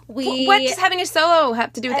 What does having a solo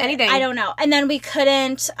have to do with anything? I don't know. And then we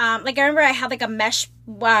couldn't, I remember I had like a mesh,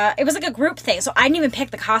 it was like a group thing, so I didn't even pick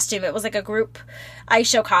the costume. It was like a group ice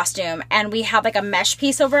show costume, and we had like a mesh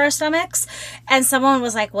piece over our stomachs, and someone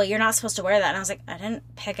was like, well, you're not supposed to wear that. And I was like, I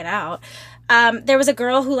didn't pick it out. There was a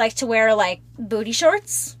girl who liked to wear, like, booty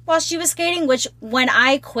shorts while she was skating, which, when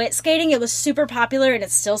I quit skating, it was super popular, and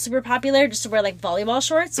it's still super popular, just to wear, like, volleyball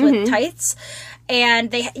shorts with tights.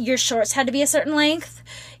 And your shorts had to be a certain length.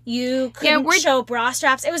 You couldn't show bra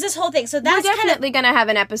straps. It was this whole thing. So that's we're definitely going to have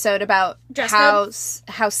an episode about how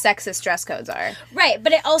sexist dress codes are. Right,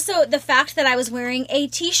 but it also, the fact that I was wearing a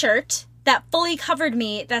t-shirt that fully covered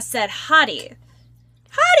me that said hottie.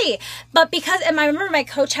 But and I remember my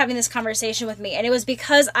coach having this conversation with me, and it was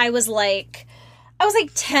because I was like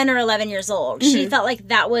 10 or 11 years old. She felt like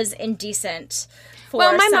that was indecent for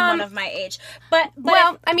someone of my age. But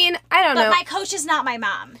I mean, I don't know. But my coach is not my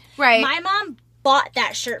mom. Right. My mom bought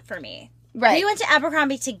that shirt for me. Right. We went to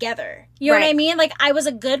Abercrombie together. You know what I mean? Like, I was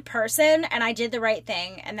a good person, and I did the right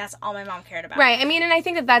thing, and that's all my mom cared about. Right. I mean, and I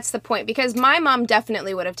think that that's the point, because my mom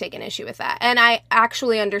definitely would have taken issue with that. And I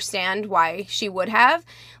actually understand why she would have.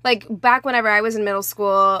 Like, back whenever I was in middle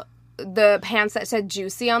school, the pants that said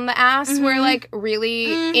juicy on the ass were, like,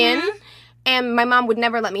 really in. And my mom would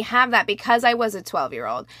never let me have that because I was a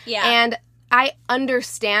 12-year-old. Yeah. And I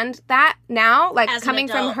understand that now, like, coming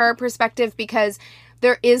from her perspective, because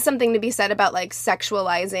there is something to be said about, like,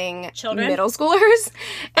 sexualizing children, middle schoolers.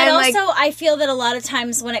 But and also, like, I feel that a lot of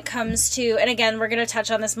times when it comes to, and again, we're going to touch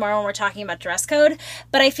on this more when we're talking about dress code,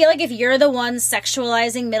 but I feel like if you're the one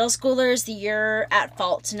sexualizing middle schoolers, you're at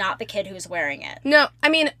fault, not the kid who's wearing it. No, I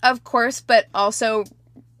mean, of course, but also,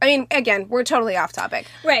 I mean, again, we're totally off topic.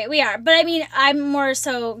 Right, we are. But I mean, I'm more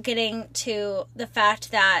so getting to the fact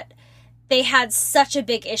that they had such a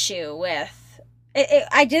big issue with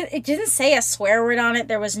it didn't say a swear word on it.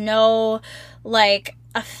 There was no, like,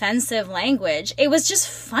 offensive language. It was just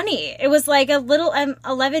funny. It was like I'm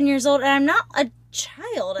 11 years old, and I'm not a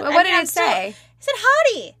child. Well, what did it say? It said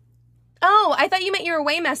hottie. Oh, I thought you meant your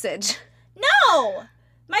away message. No!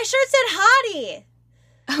 My shirt said hottie.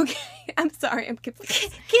 Okay. I'm sorry, I'm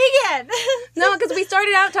confused. Keegan! No, because we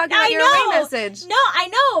started out talking about your away message. No, I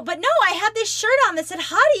know, but no, I had this shirt on that said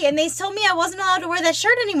Hottie, and they told me I wasn't allowed to wear that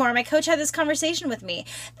shirt anymore. My coach had this conversation with me.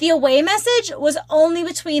 The away message was only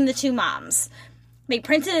between the two moms. They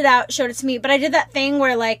printed it out, showed it to me, but I did that thing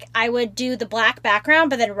where, like, I would do the black background,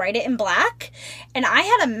 but then write it in black, and I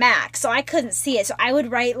had a Mac, so I couldn't see it, so I would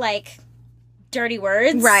write, like, dirty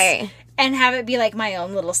words. Right. And have it be, like, my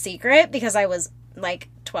own little secret, because I was, like,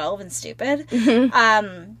 12 and stupid.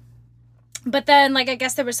 But then, like, I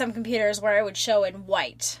guess there were some computers where it would show in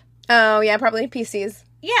white. Oh, yeah, probably PCs.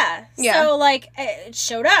 Yeah. Yeah. So, like, it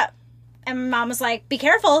showed up. And my mom was like, be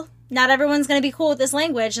careful. Not everyone's going to be cool with this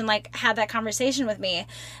language, and, like, had that conversation with me.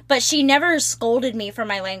 But she never scolded me for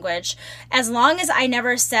my language. As long as I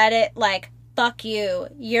never said it, like, fuck you,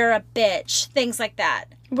 you're a bitch, things like that.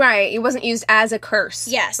 Right. It wasn't used as a curse.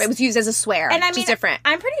 Yes. It was used as a swear. And I which mean, is different.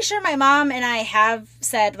 I'm pretty sure my mom and I have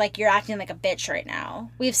said, like, you're acting like a bitch right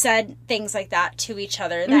now. We've said things like that to each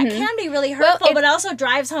other. That can be really hurtful, but also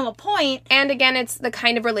drives home a point. And again, it's the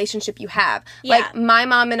kind of relationship you have. Yeah. Like, my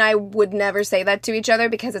mom and I would never say that to each other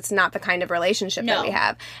because it's not the kind of relationship that we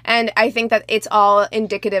have. And I think that it's all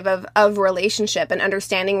indicative of relationship and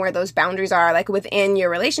understanding where those boundaries are, like, within your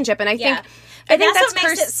relationship. And I think... I think that's what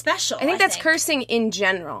makes it special. I think that's cursing in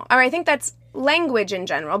general. Or I think that's language in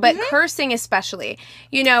general, but cursing especially.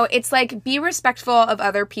 You know, it's like, be respectful of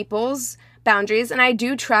other people's boundaries, and I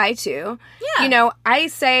do try to. Yeah. You know, I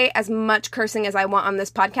say as much cursing as I want on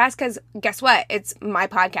this podcast, because guess what? It's my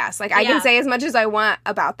podcast. Like, I can say as much as I want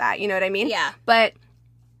about that, you know what I mean? Yeah. But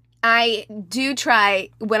I do try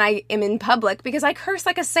when I am in public, because I curse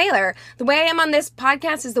like a sailor. The way I am on this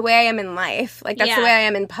podcast is the way I am in life. Like, that's the way I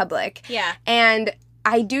am in public. Yeah. And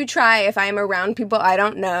I do try, if I'm around people I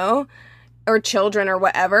don't know, or children or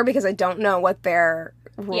whatever, because I don't know what their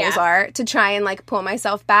rules are, to try and, like, pull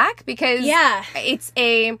myself back, because it's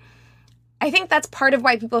I think that's part of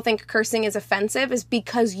why people think cursing is offensive, is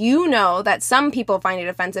because you know that some people find it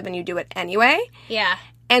offensive and you do it anyway. Yeah.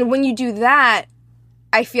 And when you do that,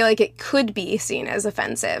 I feel like it could be seen as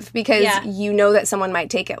offensive, because you know that someone might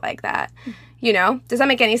take it like that. You know? Does that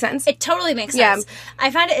make any sense? It totally makes sense.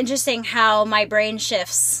 I find it interesting how my brain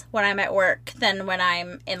shifts when I'm at work than when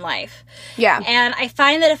I'm in life. Yeah. And I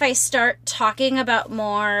find that if I start talking about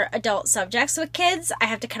more adult subjects with kids, I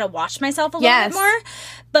have to kind of watch myself a little bit more.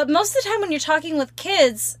 But most of the time when you're talking with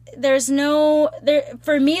kids,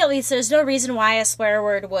 for me at least, there's no reason why a swear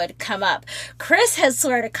word would come up. Chris has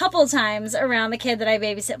sweared a couple times around the kid that I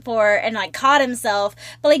babysit for, and, like, caught himself,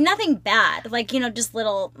 but, like, nothing bad. Like, you know, just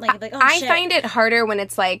little, like oh, I find it harder when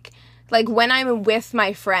it's like when I'm with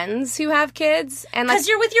my friends who have kids, and, like, because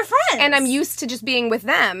you're with your friends, and I'm used to just being with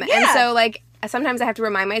them, and so, like, sometimes I have to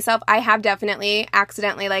remind myself. I have definitely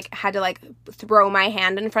accidentally, like, had to, like, throw my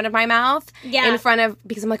hand in front of my mouth in front of,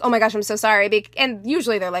 because I'm like, oh my gosh, I'm so sorry, and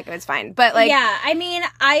usually they're like, it's fine, but, like, I mean,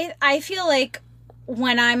 I feel like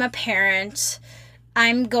when I'm a parent,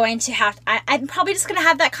 I'm going to I'm probably just going to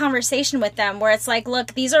have that conversation with them where it's like,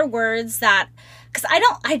 look, these are words that, because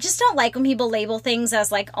I just don't like when people label things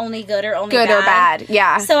as, like, only good or only bad.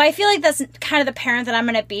 Yeah. So I feel like that's kind of the parent that I'm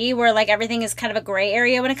going to be, where, like, everything is kind of a gray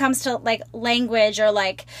area when it comes to, like, language, or,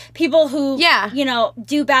 like, people who, you know,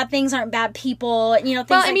 do bad things aren't bad people, you know,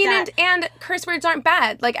 things like that. And curse words aren't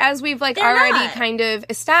bad. Like, as we've, like, already kind of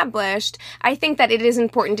established, I think that it is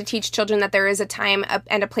important to teach children that there is a time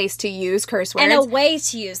and a place to use curse words. And a way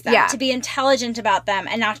to use them, to be intelligent about them,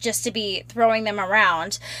 and not just to be throwing them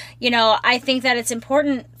around. You know, I think that it's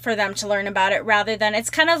important for them to learn about it, rather than, it's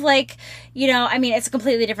kind of like, you know, I mean, it's a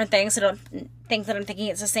completely different thing, so don't think that I'm thinking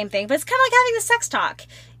it's the same thing, but it's kind of like having the sex talk.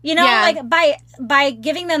 You know, like, by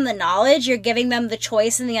giving them the knowledge, you're giving them the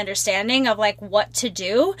choice and the understanding of, like, what to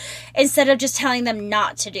do, instead of just telling them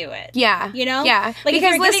not to do it. Yeah. You know? Yeah. Like,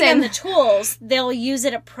 because if you're giving them the tools, they'll use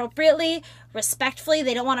it appropriately, respectfully.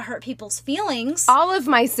 They don't want to hurt people's feelings. All of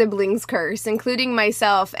my siblings curse, including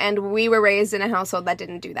myself, and we were raised in a household that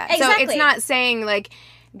didn't do that. Exactly. So it's not saying, like,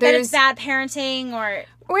 that it's bad parenting, or...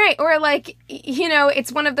 Right, or, like, you know,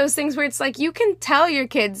 it's one of those things where it's like, you can tell your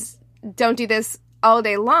kids don't do this all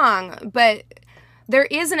day long, but there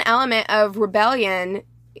is an element of rebellion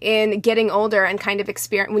in getting older and kind of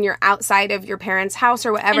when you're outside of your parents' house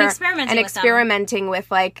or whatever, and experimenting with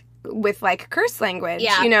curse language,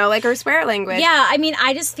 you know, like, or swear language. Yeah, I mean,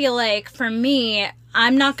 I just feel like, for me,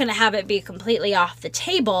 I'm not going to have it be completely off the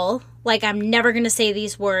table. Like, I'm never going to say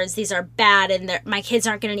these words, these are bad, and my kids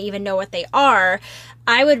aren't going to even know what they are.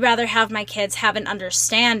 I would rather have my kids have an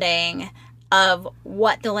understanding of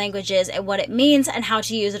what the language is and what it means, and how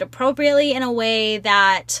to use it appropriately in a way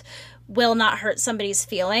that will not hurt somebody's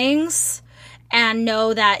feelings, and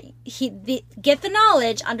know that get the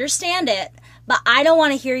knowledge, understand it, but I don't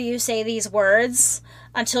want to hear you say these words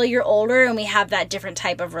until you're older and we have that different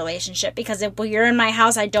type of relationship, because if you're in my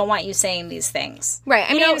house, I don't want you saying these things. Right.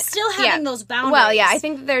 I mean, still having those boundaries. Well, yeah, I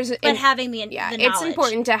think but having the knowledge. It's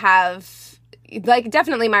important to have, like,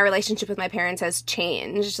 definitely my relationship with my parents has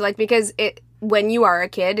changed, like, because when you are a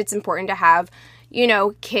kid, it's important to have, you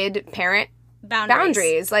know, kid-parent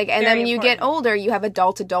boundaries. Like, and then you get older, you have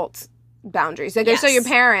adult boundaries. Like, they're still your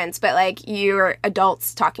parents, but, like, you're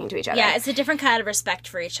adults talking to each other. Yeah, it's a different kind of respect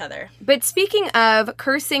for each other. But speaking of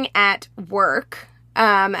cursing at work,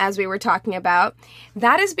 as we were talking about,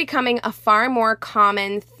 that is becoming a far more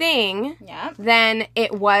common thing than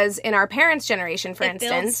it was in our parents' generation, for instance.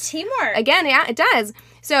 It builds teamwork. Again, yeah, it does.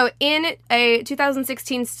 So in a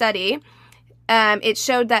 2016 study, it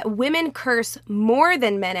showed that women curse more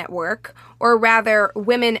than men at work, or rather,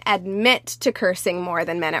 women admit to cursing more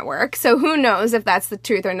than men at work. So who knows if that's the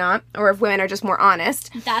truth or not, or if women are just more honest.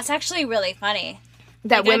 That's actually really funny.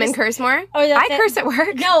 That women curse more? I curse at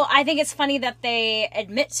work. No, I think it's funny that they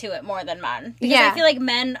admit to it more than men. Because I feel like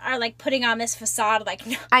men are, like, putting on this facade, like,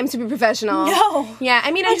 no. I'm super professional. No. Yeah, I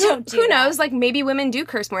mean, who knows? Like, maybe women do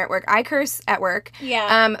curse more at work. I curse at work.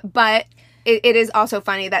 Yeah. But it is also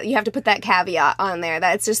funny that you have to put that caveat on there,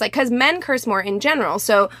 that it's just like, because men curse more in general,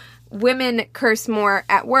 so women curse more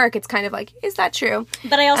at work. It's kind of like, is that true?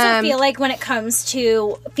 But I also feel like when it comes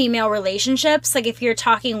to female relationships, like, if you're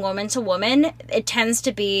talking woman to woman, it tends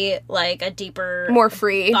to be, like, a deeper, more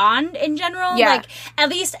free bond in general. Yeah. Like, at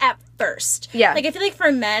least at first. Yeah. Like, I feel like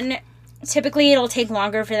for men, typically it'll take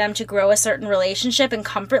longer for them to grow a certain relationship and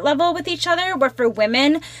comfort level with each other, where for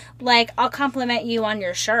women, like, I'll compliment you on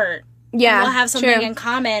your shirt. Yeah, we'll have something true. in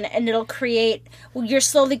common, and you're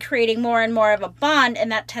slowly creating more and more of a bond,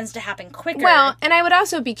 and that tends to happen quicker. Well, and I would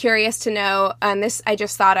also be curious to know, and this I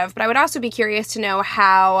just thought of, but I would also be curious to know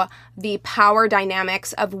how the power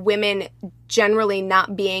dynamics of women generally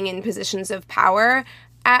not being in positions of power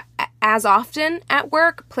as often at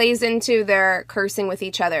work plays into their cursing with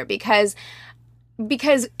each other. Because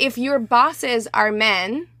if your bosses are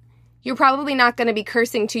men, you're probably not going to be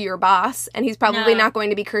cursing to your boss, and he's probably not going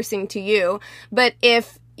to be cursing to you. But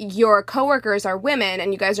if your coworkers are women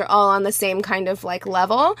and you guys are all on the same kind of, like,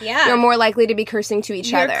 level, you're more likely to be cursing to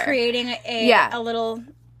each other. You're creating a little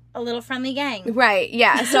friendly gang. Right,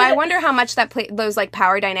 yeah. So I wonder how much that those, like,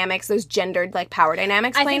 power dynamics, those gendered, like, power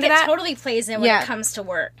dynamics play into that. I think it totally plays in when it comes to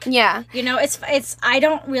work. Yeah. You know, it's I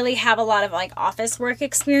don't really have a lot of, like, office work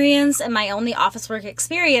experience, and my only office work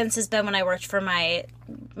experience has been when I worked for my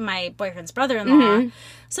boyfriend's brother-in-law. Mm-hmm.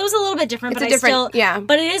 So it was a little bit different, but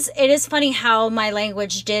it is funny how my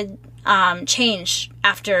language did change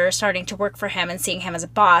after starting to work for him and seeing him as a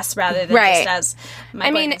boss rather than just as my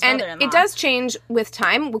boyfriend's brother-in-law. And it does change with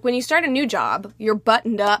time. When you start a new job, you're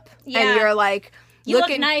buttoned up and you're like, you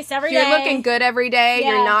look nice every day. You're looking good every day. Yeah.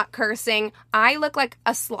 You're not cursing. I look like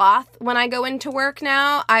a sloth when I go into work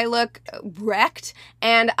now. I look wrecked,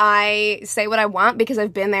 and I say what I want because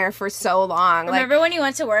I've been there for so long. Remember when you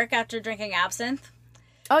went to work after drinking absinthe?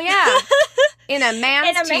 Oh, yeah. In a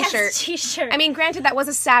man's t-shirt. I mean, granted, that was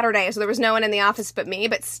a Saturday, so there was no one in the office but me,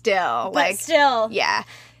 but still. Yeah.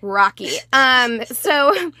 Rocky.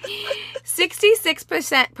 So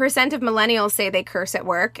 66% of millennials say they curse at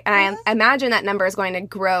work, and I imagine that number is going to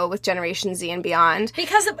grow with Generation Z and beyond.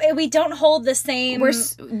 Because we don't hold the same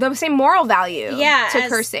moral value to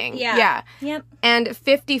cursing. Yeah. Yep. And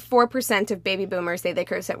 54% of baby boomers say they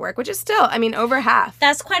curse at work, which is still, I mean, over half.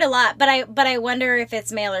 That's quite a lot, but I wonder if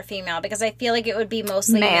it's male or female, because I feel like it would be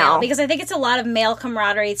mostly male. Because I think it's a lot of male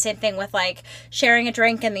camaraderie, same thing with, like, sharing a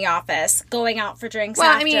drink in the office, going out for drinks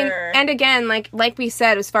after. I mean, and again, like we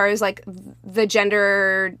said, as far as, like, the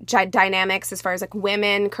gender dynamics, as far as, like,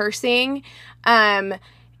 women cursing,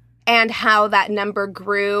 and how that number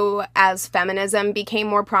grew as feminism became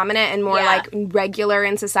more prominent and more, like, regular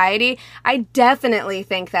in society, I definitely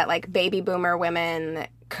think that, like, baby boomer women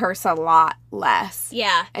curse a lot less.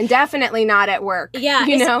 Yeah. And definitely not at work. Yeah.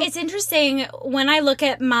 It's interesting when I look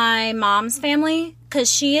at my mom's family, because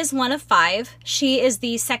she is one of 5. She is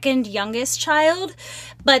the second youngest child,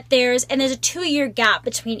 but there's a 2-year gap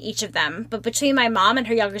between each of them. But between my mom and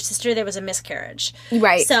her younger sister, there was a miscarriage.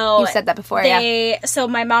 Right. So you said that before, So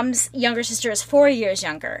my mom's younger sister is 4 years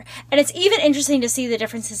younger. And it's even interesting to see the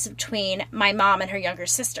differences between my mom and her younger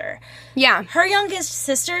sister. Yeah. Her youngest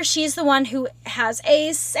sister, she's the one who has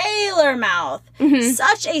a sailor mouth. Mm-hmm.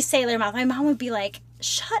 Such a sailor mouth. My mom would be like,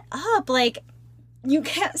 shut up. Like, you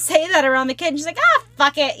can't say that around the kid. And she's like,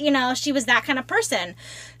 fuck it. You know, she was that kind of person.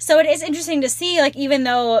 So it is interesting to see, like, even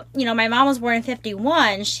though, you know, my mom was born in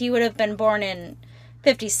 51, she would have been born in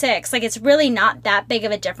 56. Like, it's really not that big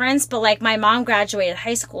of a difference. But, like, my mom graduated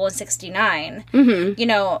high school in 69. Mm-hmm. You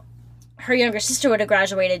know, her younger sister would have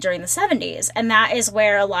graduated during the 70s. And that is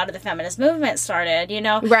where a lot of the feminist movement started, you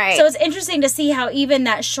know? Right. So it's interesting to see how even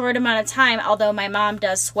that short amount of time, although my mom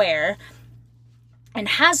does swear and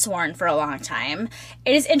has sworn for a long time,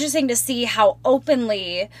 it is interesting to see how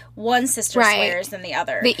openly one sister swears than the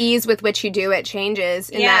other. The ease with which you do it changes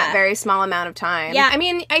in that very small amount of time. Yeah. I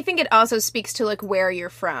mean, I think it also speaks to, like, where you're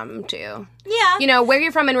from, too. Yeah. You know, where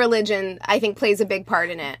you're from in religion, I think, plays a big part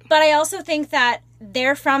in it. But I also think that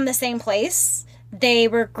they're from the same place. They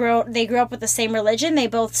grew up with the same religion. They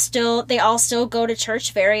all still go to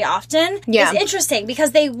church very often. Yeah. It's interesting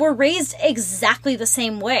because they were raised exactly the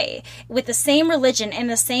same way, with the same religion, in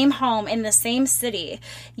the same home, in the same city,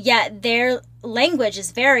 yet their language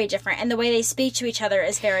is very different and the way they speak to each other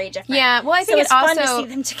is very different. Yeah, well, I think it's also fun to see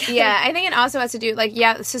them together. Yeah, I think it also has to do, like,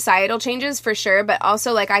 societal changes for sure, but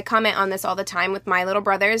also, like, I comment on this all the time with my little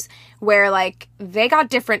brothers, where, like, they got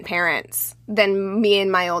different parents than me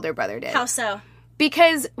and my older brother did. How so?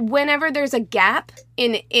 Because whenever there's a gap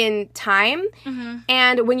in time,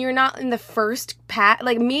 and when you're not in the first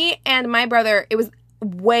like, me and my brother, it was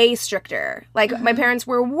way stricter. Like, my parents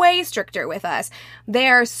were way stricter with us. They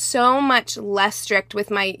are so much less strict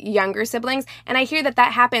with my younger siblings, and I hear that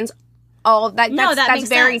happens that's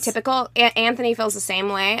very sense. typical. Anthony feels the same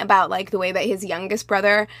way about, like, the way that his youngest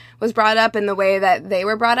brother was brought up and the way that they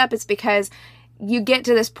were brought up. It's because you get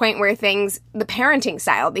to this point where the parenting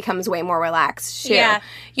style becomes way more relaxed, too. Yeah.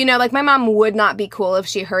 You know, like, my mom would not be cool if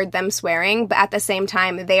she heard them swearing, but at the same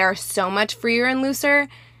time, they are so much freer and looser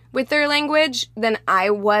with their language than I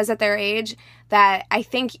was at their age that I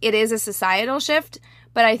think it is a societal shift,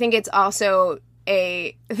 but I think it's also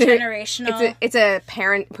a generational. It's a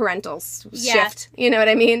parental shift. You know what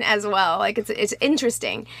I mean? As well, like, it's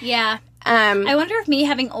interesting. Yeah. I wonder if me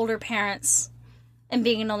having older parents and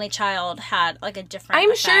being an only child had, like, a different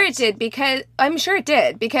I'm effect. sure it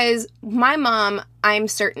did because my mom, I'm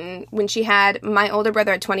certain, when she had my older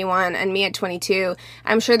brother at 21 and me at 22,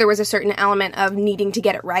 I'm sure there was a certain element of needing to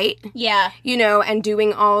get it right. Yeah. You know, and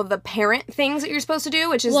doing all the parent things that you're supposed to do,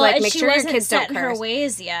 which is, like, make sure your kids don't curse. She wasn't set in her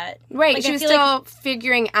ways yet. Right. Like, she was still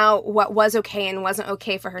figuring out what was okay and wasn't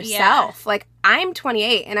okay for herself. Like, I'm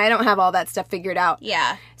 28 and I don't have all that stuff figured out.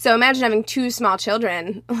 Yeah. So imagine having two small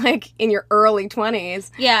children, like, in your early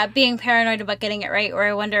 20s. Yeah, being paranoid about getting it right. Or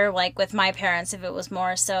I wonder, like, with my parents, if it was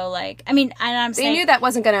more so, like, I mean, and I'm saying... They knew that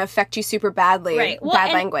wasn't going to affect you super badly. Right. Well,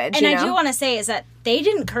 bad language, and I do want to say is that they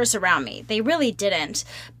didn't curse around me. They really didn't.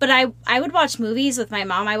 But I would watch movies with my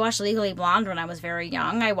mom. I watched Legally Blonde when I was very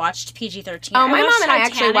young. I watched PG-13. Oh, my mom and I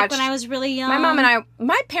actually watched... when I was really young.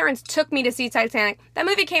 My parents took me to see Titanic. That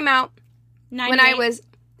movie came out 98. when I was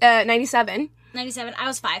 97. 97. I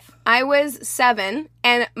was 5. I was 7,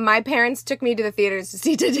 and my parents took me to the theaters to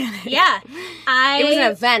see Titanic. Yeah. It was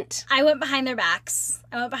an event. I went behind their backs.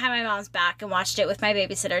 I went behind my mom's back and watched it with my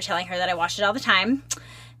babysitter, telling her that I watched it all the time.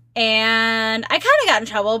 And I kind of got in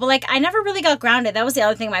trouble, but, like, I never really got grounded. That was the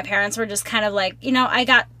other thing. My parents were just kind of like, you know, I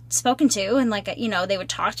got spoken to, and, like, you know, they would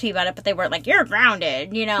talk to me about it, but they weren't like, you're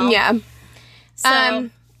grounded, you know? Yeah. So,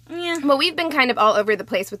 yeah. Well, we've been kind of all over the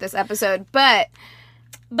place with this episode, but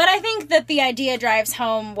I think that the idea drives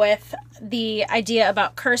home with the idea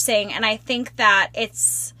about cursing, and I think that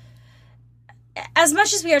it's, as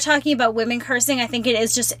much as we are talking about women cursing, I think it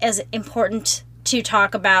is just as important to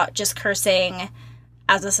talk about just cursing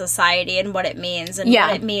as a society and what it means and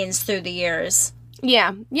what it means through the years.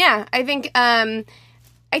 Yeah. I think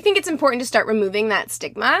it's important to start removing that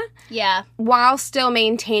stigma. Yeah. While still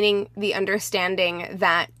maintaining the understanding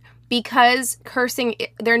that because cursing,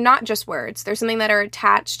 they're not just words. They're something that are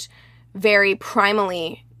attached very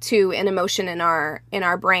primally to an emotion in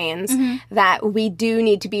our brains, that we do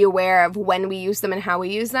need to be aware of when we use them and how we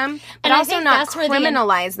use them, but also not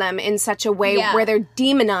criminalize them in such a way where they're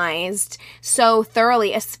demonized so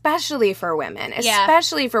thoroughly, especially for women,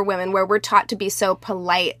 where we're taught to be so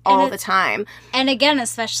polite all the time. And again,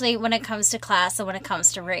 especially when it comes to class and when it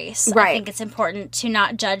comes to race. I think it's important to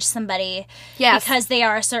not judge somebody because they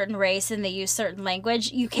are a certain race and they use certain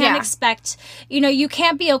language. You can't expect, you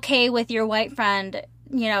can't be okay with your white friend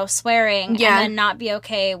swearing and then not be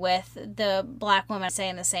okay with the black woman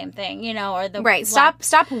saying the same thing, or the Stop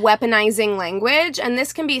weaponizing language, and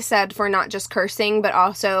this can be said for not just cursing, but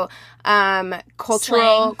also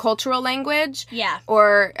cultural language,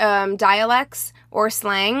 or dialects or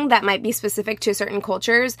slang that might be specific to certain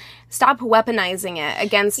cultures. Stop weaponizing it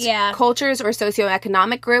against cultures or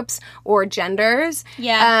socioeconomic groups or genders.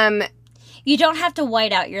 You don't have to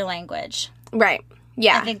white out your language. Right.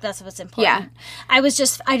 Yeah. I think that's what's important. Yeah. I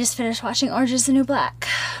just finished watching Orange is the New Black,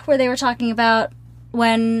 where they were talking about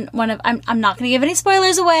when one of, I'm not going to give any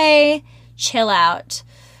spoilers away. Chill out.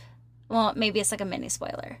 Well, maybe it's like a mini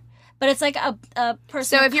spoiler. But it's like a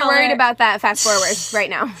person So of if you're color. worried about that, fast forward right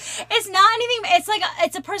now. It's not anything. It's like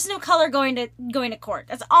it's a person of color going to court.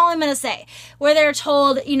 That's all I'm going to say. Where they're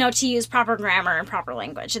told, to use proper grammar and proper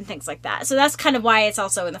language and things like that. So that's kind of why it's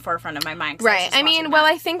also in the forefront of my mind. 'Cause Right. I mean, well,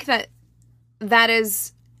 I think that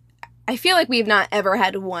is... I feel like we've not ever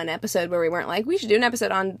had one episode where we weren't like, we should do an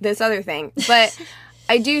episode on this other thing. But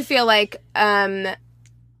I do feel like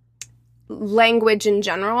language in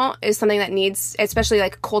general is something that needs, especially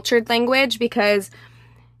like cultured language, because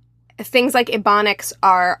things like Ebonics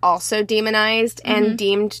are also demonized and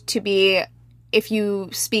deemed to be, if you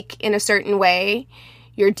speak in a certain way,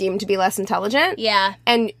 you're deemed to be less intelligent. Yeah.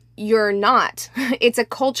 And you're not. It's a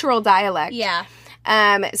cultural dialect. Yeah.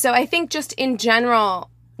 So I think just in general,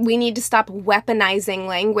 we need to stop weaponizing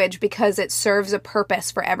language because it serves a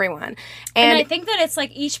purpose for everyone. And I think that it's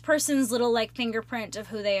like each person's little like fingerprint of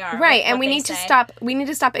who they are. Right, and we need to stop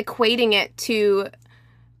equating it to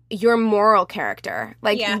your moral character.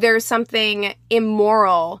 Like there's something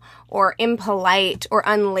immoral or impolite or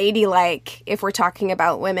unladylike, if we're talking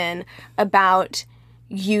about women, about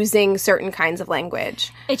using certain kinds of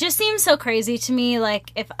language. It just seems so crazy to me,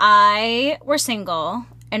 like if I were single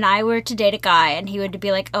and I were to date a guy and he would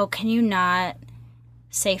be like, oh, can you not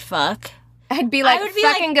say fuck? I'd be like,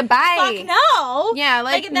 fucking goodbye. Fuck no. Yeah,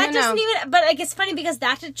 like that doesn't even, but like it's funny because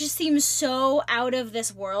that just seems so out of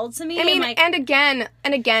this world to me. I mean, and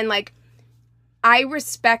again, like, I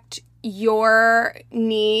respect your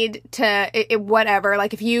need to, whatever,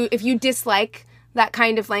 like if you dislike that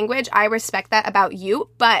kind of language, I respect that about you,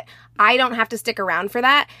 but I don't have to stick around for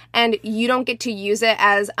that, and you don't get to use it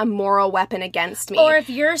as a moral weapon against me. Or if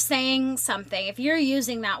you're saying something, if you're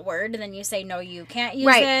using that word and then you say, no, you can't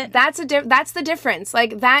use it. That's the difference.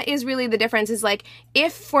 Like, that is really the difference, is like,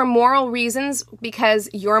 if for moral reasons, because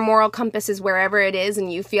your moral compass is wherever it is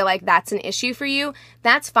and you feel like that's an issue for you,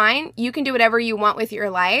 that's fine. You can do whatever you want with your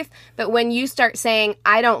life. But when you start saying,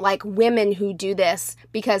 I don't like women who do this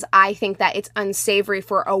because I think that it's unsavory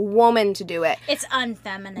for a woman to do it. It's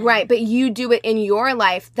unfeminine. Right, but you do it in your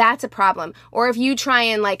life, that's a problem. Or if you try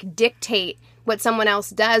and, like, dictate what someone else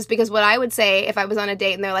does, because what I would say if I was on a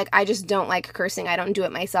date and they're like, I just don't like cursing, I don't do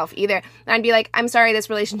it myself either, and I'd be like, I'm sorry, this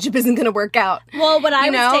relationship isn't going to work out. Well, what I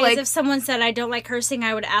would say is if someone said, I don't like cursing,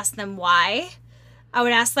 I would ask them why. I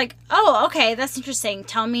would ask, like, oh, okay, that's interesting.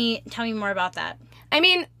 Tell me more about that. I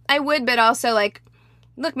mean, I would, but also, like,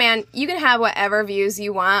 look, man, you can have whatever views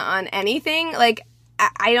you want on anything. Like,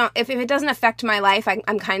 I don't, if it doesn't affect my life,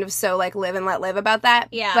 I'm kind of so, like, live and let live about that.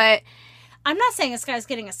 Yeah. But I'm not saying this guy's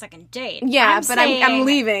getting a second date. Yeah, I'm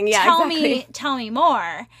leaving. Yeah, exactly. Tell me more.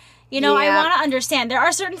 I want to understand. There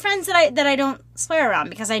are certain friends that I don't swear around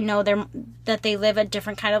because I know that they live a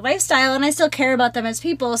different kind of lifestyle, and I still care about them as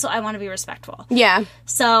people, so I want to be respectful. Yeah.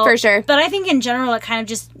 So for sure. But I think in general it kind of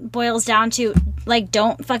just boils down to, like,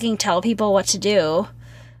 don't fucking tell people what to do.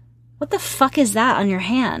 What the fuck is that on your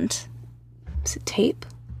hand? Is it tape?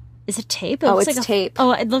 Is it tape? It's tape.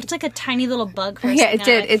 Oh, it looked like a tiny little bug for a Yeah,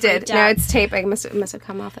 second. it did. No, it's tape. It must have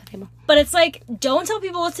come off that table. But it's like, don't tell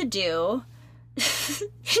people what to do.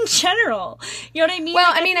 In general, you know what I mean?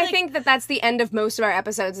 Well, like, I think that's the end of most of our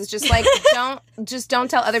episodes. It's just like don't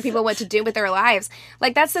tell other people what to do with their lives.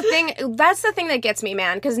 Like, that's the thing that gets me,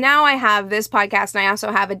 man, because now I have this podcast and I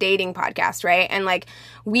also have a dating podcast, right? And, like,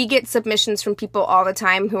 we get submissions from people all the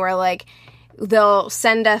time who are like, they'll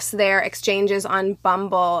send us their exchanges on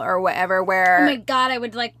Bumble or whatever, where, oh my god, I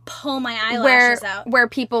would, like, pull my eyelashes out. Where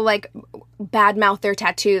people, like, badmouth their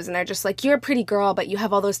tattoos, and they're just like, you're a pretty girl, but you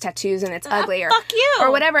have all those tattoos and it's ugly, or fuck you,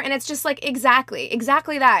 or whatever. And it's just like, exactly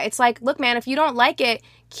that. It's like, look, man, if you don't like it,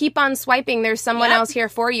 keep on swiping. There's someone else here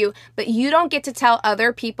for you. But you don't get to tell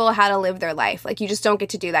other people how to live their life. Like, you just don't get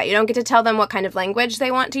to do that. You don't get to tell them what kind of language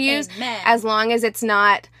they want to use. Amen. As long as it's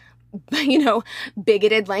not,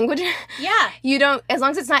 bigoted language. Yeah. You don't, as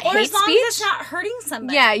long as it's not hate speech. Or as long as it's not hurting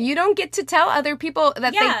somebody. Yeah, you don't get to tell other people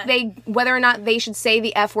that they whether or not they should say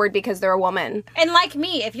the F word because they're a woman. And like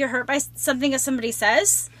me, if you're hurt by something that somebody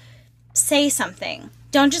says, say something.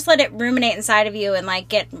 Don't just let it ruminate inside of you and, like,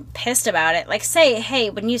 get pissed about it. Like, say, hey,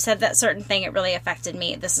 when you said that certain thing, it really affected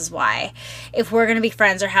me. This is why. If we're going to be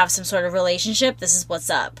friends or have some sort of relationship, this is what's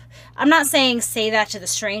up. I'm not saying say that to the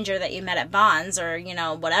stranger that you met at Bonds or,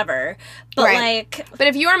 whatever. But, right. But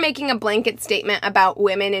if you are making a blanket statement about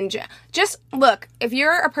women and just look, if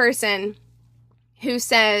you're a person who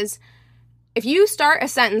says, if you start a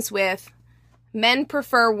sentence with, men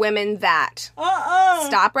prefer women that,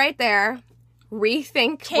 stop right there.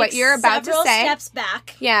 rethink Take what you're about to several say. steps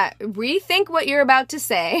back. Yeah, rethink what you're about to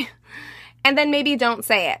say, and then maybe don't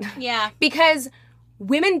say it. Yeah. Because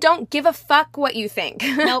women don't give a fuck what you think.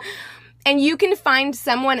 Nope. And you can find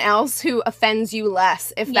someone else who offends you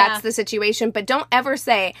less if that's the situation. But don't ever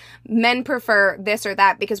say men prefer this or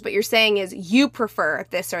that, because what you're saying is you prefer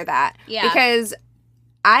this or that. Yeah. Because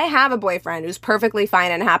I have a boyfriend who's perfectly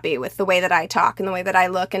fine and happy with the way that I talk and the way that I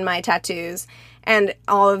look and my tattoos and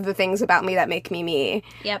all of the things about me that make me me.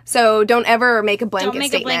 Yep. So don't ever make a blanket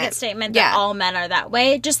statement. Don't make a blanket statement that all men are that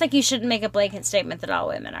way, just like you shouldn't make a blanket statement that all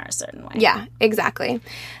women are a certain way. Yeah, exactly.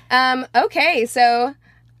 Okay, so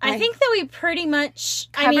I think that we pretty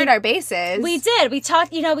much covered our bases. We did. We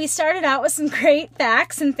talked, we started out with some great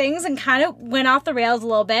facts and things and kind of went off the rails a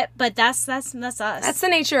little bit, but that's us. That's the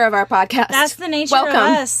nature of our podcast. That's the nature of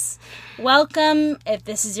us. Welcome, if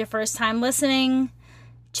this is your first time listening,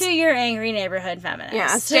 to your Angry Neighborhood Feminist.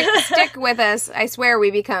 Yeah, stick with us. I swear we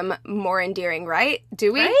become more endearing, right?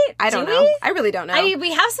 Do we? Right? I don't know. I really don't know. I mean,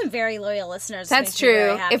 we have some very loyal listeners. That's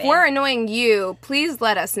true. If we're annoying you, please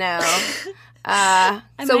let us know.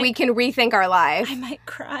 We can rethink our life. I might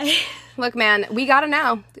cry. Look, man, we gotta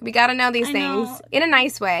know. We gotta know these things in a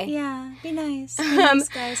nice way. Yeah, be nice. Be nice,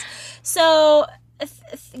 guys. So,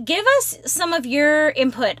 give us some of your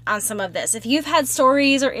input on some of this. If you've had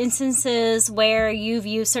stories or instances where you've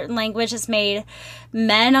used certain language that's made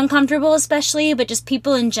men uncomfortable, especially, but just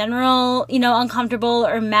people in general, uncomfortable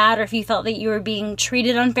or mad, or if you felt that you were being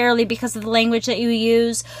treated unfairly because of the language that you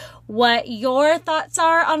use, what your thoughts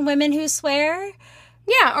are on women who swear.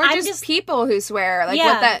 Yeah, or just people who swear,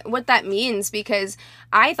 what that means, because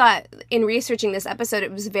I thought in researching this episode,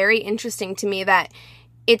 it was very interesting to me that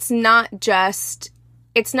it's not just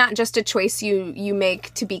a choice you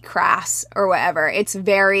make to be crass or whatever. It's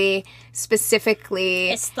very specifically...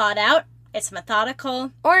 It's thought out. It's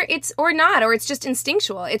methodical. Or it's just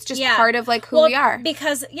instinctual. It's just part of who we are.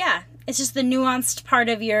 Because, it's just the nuanced part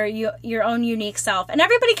of your own unique self. And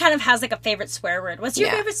everybody kind of has a favorite swear word. What's your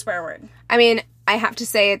favorite swear word? I mean, I have to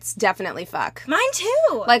say it's definitely fuck. Mine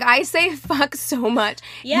too. I say fuck so much.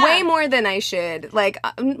 Yeah. Way more than I should.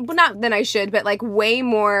 Not than I should, but way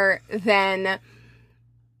more than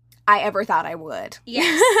I ever thought I would.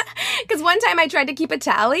 Yes. Because one time I tried to keep a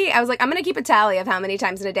tally. I was like, I'm going to keep a tally of how many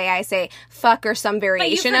times in a day I say fuck or some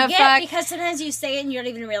variation of fuck. Because sometimes you say it and you don't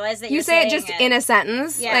even realize that you say it just in a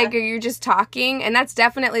sentence. Yeah. Or you're just talking. And that's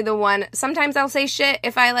definitely the one. Sometimes I'll say shit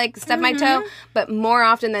if I stub my toe. But more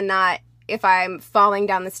often than not, if I'm falling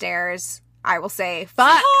down the stairs, I will say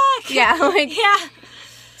fuck. Yeah. Yeah.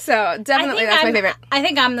 So definitely that's my favorite. I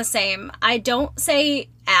think I'm the same. I don't say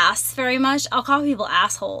ass very much. I'll call people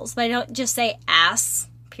assholes, but I don't just say ass,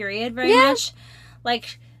 period, very much.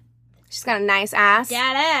 She's got a nice ass.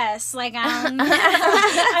 Dad ass.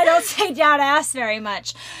 I don't say dad ass very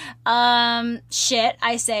much. Shit,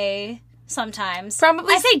 I say sometimes.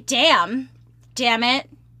 Probably. I say damn. Damn it.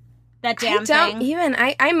 That damn thing. I don't even.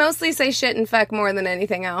 I mostly say shit and fuck more than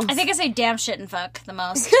anything else. I think I say damn, shit, and fuck the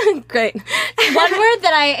most. Great. One word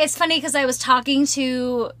that it's funny because I was talking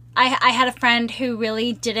to, I had a friend who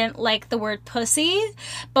really didn't like the word pussy,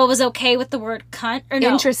 but was okay with the word cunt. Or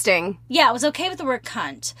no. Interesting. Yeah, it was okay with the word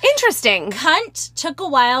cunt. Interesting. Cunt took a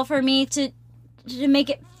while for me to make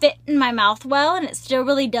it fit in my mouth well, and it still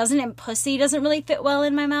really doesn't, and pussy doesn't really fit well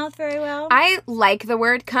in my mouth very well. I like the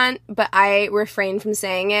word cunt, but I refrain from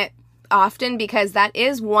saying it often because that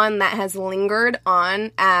is one that has lingered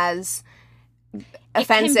on as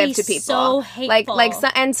offensive to people. So hateful.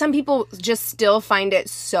 And some people just still find it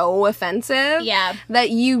so offensive. Yeah. That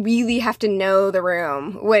you really have to know the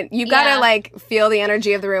room. When you gotta feel the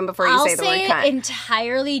energy of the room before you say the word cunt. I'll say it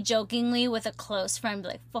entirely jokingly with a close friend,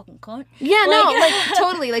 fucking cunt. Yeah,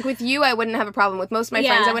 totally. With you, I wouldn't have a problem. With most of my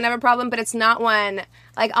friends, I wouldn't have a problem. But it's not one.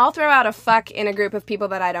 I'll throw out a fuck in a group of people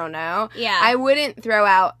that I don't know. Yeah. I wouldn't throw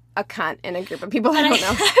out a cunt in a group of people I don't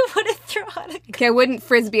know. I wouldn't throw out a cunt. Okay, I wouldn't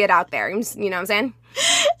frisbee it out there. You know what I'm saying?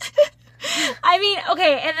 I mean,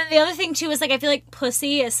 okay, and then the other thing, too, is, I feel like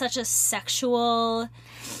pussy is such a sexual...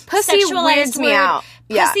 Pussy weirds me out.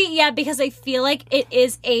 Pussy, yeah, because I feel like it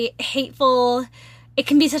is a hateful... It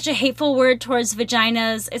can be such a hateful word towards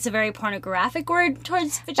vaginas. It's a very pornographic word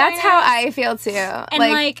towards vaginas. That's how I feel, too.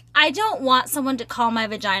 And, I don't want someone to call my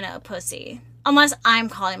vagina a pussy. Unless I'm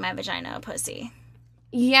calling my vagina a pussy.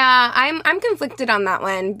 Yeah, I'm conflicted on that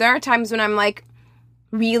one. There are times when I'm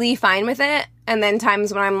really fine with it, and then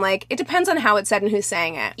times when I'm it depends on how it's said and who's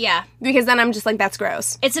saying it. Yeah. Because then I'm just that's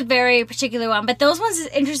gross. It's a very particular one, but those ones is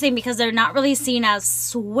interesting because they're not really seen as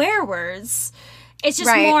swear words. It's just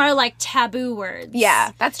Right. more like taboo words.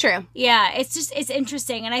 Yeah, that's true. Yeah, it's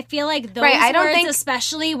interesting. And I feel like those Right, I don't words, think-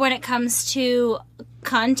 especially when it comes to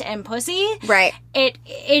cunt and pussy, Right. it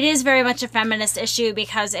is very much a feminist issue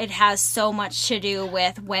because it has so much to do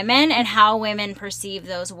with women and how women perceive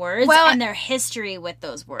those words and their history with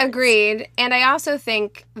those words. Agreed. And I also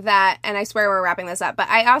think that, and I swear we're wrapping this up, but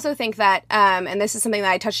I also think that, and this is something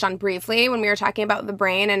that I touched on briefly when we were talking about the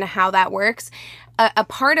brain and how that works, a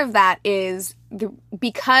part of that is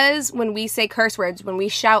because when we say curse words, when we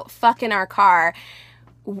shout fuck in our car,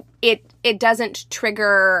 it doesn't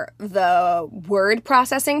trigger the word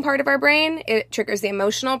processing part of our brain. It triggers the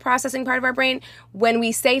emotional processing part of our brain. When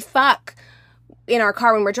we say fuck in our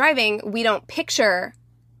car when we're driving, we don't picture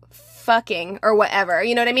fucking or whatever.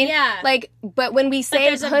 You know what I mean? Yeah. Like, but when we say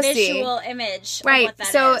There's pussy, a visual image right? of what that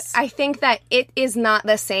so is. I think that it is not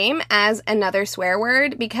the same as another swear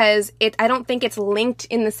word because I don't think it's linked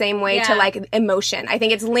in the same way to Yeah. like emotion. I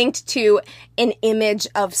think it's linked to an image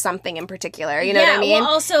of something in particular. You know what I mean? Well,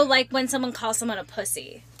 also like when someone calls someone a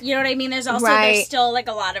pussy. You know what I mean? There's also Right. there's still like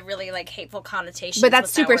a lot of really like hateful connotations. But that's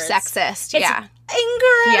with that super words. sexist. It's Yeah.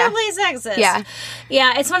 incredibly sexist. Yeah.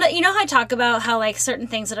 Yeah, it's one of, you know how I talk about how like certain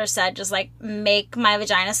things that are said just like make my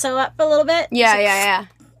vagina sew up a little bit? Yeah, So yeah,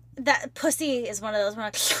 that pussy is one of those where I'm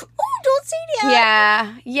like, oh, don't say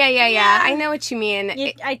yeah. that. Yeah. I know what you mean.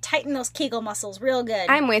 I tighten those Kegel muscles real good.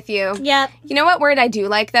 I'm with you. Yep. You know what word I do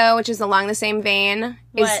like though, which is along the same vein,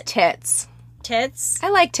 is What? tits. Tits. I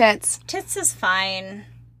like tits. Tits is fine.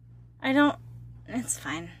 It's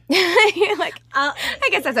fine. You're like, I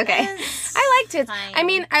guess that's okay. It's I like tits. fine. I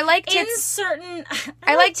mean, I like In tits. certain,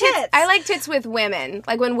 I like tits. I like tits with women,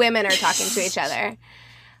 like when women are talking to each other.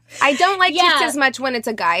 I don't like Yeah. tits as much when it's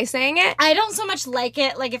a guy saying it. I don't so much like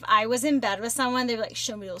it. Like if I was in bed with someone, they'd be like,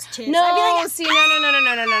 "Show me those tits." No, I'd be like, see,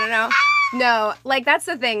 no. No, like that's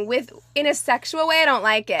the thing. In a sexual way, I don't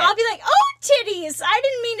like it. I'll be like, "Oh, titties! I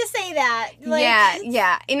didn't mean to say that." Like,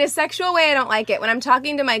 yeah. In a sexual way, I don't like it. When I'm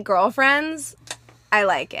talking to my girlfriends, I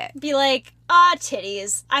like it. Be like, "Ah,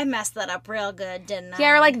 titties! I messed that up real good, didn't I?"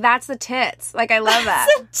 Yeah, or like that's the tits. Like I love that.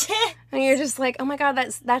 That's a tit. And you're just like, oh my god,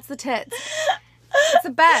 that's the tits. It's the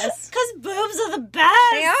best. Because boobs are the best.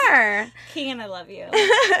 They are. Keegan, I love you.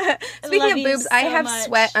 Speaking love of you boobs, I so have much.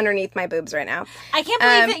 sweat underneath my boobs right now. I can't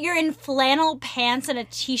believe that you're in flannel pants and a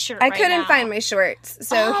t-shirt. I right couldn't now. find my shorts,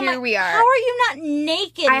 so Oh here my- we are. How are you not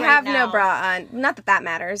naked? I right have now? no bra on. Not that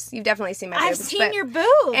matters. You've definitely seen my I've boobs. seen but your boobs.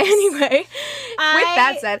 Anyway, with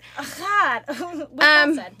that said, Oh, God. With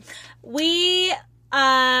that said, we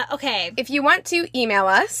okay. if you want to email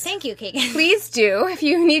us, Thank you, Keegan. please do. If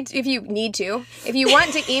you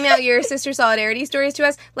want to email your sister solidarity stories to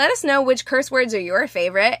us, let us know which curse words are your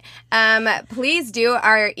favorite. Please do.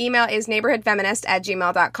 Our email is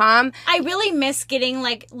neighborhoodfeminist@gmail.com. I really miss getting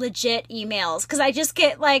like legit emails because I just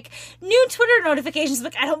get like new Twitter notifications.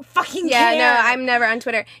 Like I don't fucking Yeah, care. no, I'm never on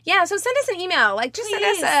Twitter. Yeah, so send us an email. Like, just send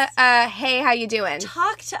us a hey, how you doing?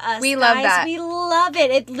 Talk to us. We love guys. that. We love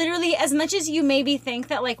it. It literally, as much as you maybe think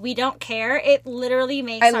that like we don't care, it literally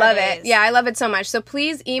makes. I our love days. it. Yeah, I love it so much. So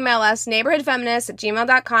please email us,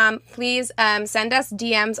 neighborhoodfeminist@gmail.com. Please send us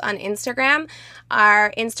DMs on Instagram.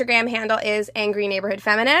 Our Instagram handle is Angry Neighborhood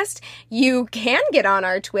Feminist. You can get on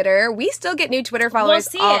our Twitter. We still get new Twitter followers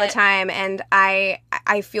see all the it. time, and I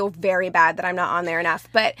feel very bad that I'm not on there enough.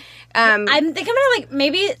 But I think I'm gonna like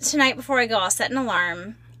maybe tonight before I go, I'll set an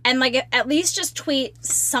alarm and like at least just tweet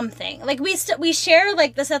something. Like we share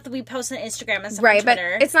like the stuff that we post on Instagram and stuff right, on but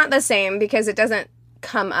Twitter. it's not the same because it doesn't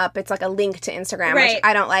come up. It's like a link to Instagram, which Right.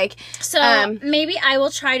 I don't like. So maybe I will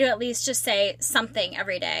try to at least just say something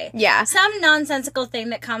every day. Yeah. Some nonsensical thing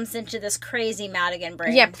that comes into this crazy Madigan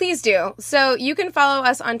brain. Yeah, please do. So you can follow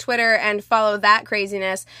us on Twitter and follow that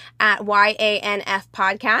craziness at YANF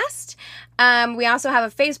Podcast. We also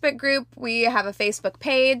have a Facebook group. We have a Facebook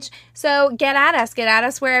page. So get at us. Get at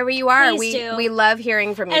us wherever you are. Please do. We love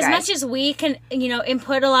hearing from you As guys. much as we can,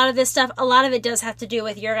 input a lot of this stuff, a lot of it does have to do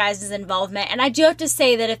with your guys' involvement. And I do have to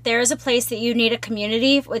say that if there is a place that you need a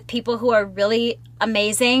community with people who are really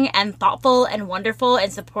amazing and thoughtful and wonderful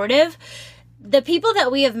and supportive, the people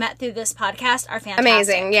that we have met through this podcast are fantastic.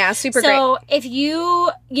 Amazing. Yeah, super great. So if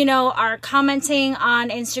you are commenting on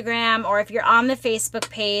Instagram, or if you're on the Facebook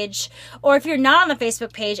page, or if you're not on the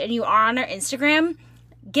Facebook page and you are on our Instagram,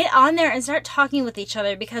 get on there and start talking with each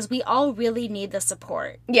other because we all really need the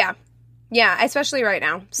support. Yeah. Yeah, especially right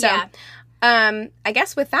now. So, Yeah. I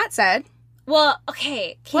guess with that said, Well,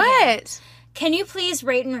 okay. Keegan, what? Can you please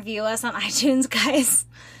rate and review us on iTunes, guys?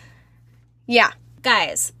 Yeah.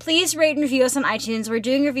 Guys, please rate and review us on iTunes. We're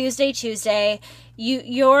doing Reviews Day Tuesday.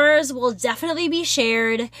 Yours will definitely be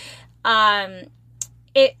shared.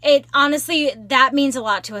 it honestly, that means a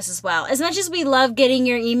lot to us as well. As much as we love getting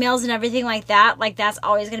your emails and everything like that, like that's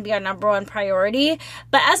always going to be our number one priority.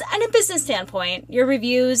 But as in a business standpoint, your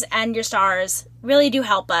reviews and your stars really do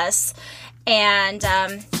help us. And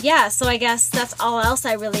yeah, so I guess that's all else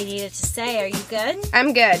I really needed to say. Are you good?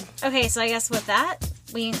 I'm good. Okay, so I guess with that,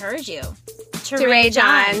 we encourage you to rage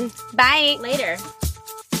on. Bye. Later.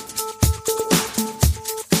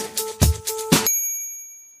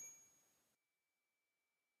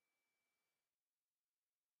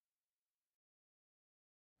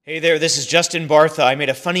 Hey there, this is Justin Bartha. I made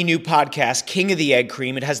a funny new podcast, King of the Egg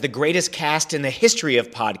Cream. It has the greatest cast in the history of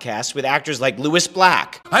podcasts with actors like Louis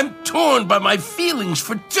Black. I'm torn by my feelings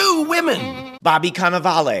for two women. Bobby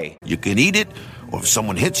Cannavale. You can eat it, or if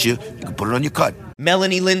someone hits you, you can put it on your cut.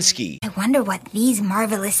 Melanie Linsky. I wonder what these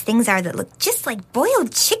marvelous things are that look just like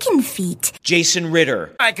boiled chicken feet. Jason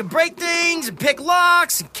Ritter. I can break things and pick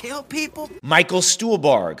locks and kill people. Michael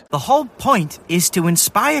Stuhlbarg. The whole point is to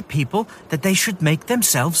inspire people that they should make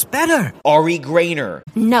themselves better. Ari Grainer.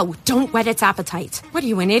 No, don't whet its appetite. What are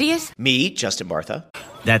you, an idiot? Me, Justin Bartha.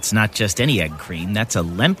 That's not just any egg cream, that's a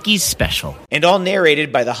Lemke's special. And all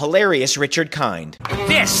narrated by the hilarious Richard Kind.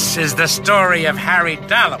 This is the story of Harry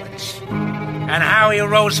Dalowitz and how he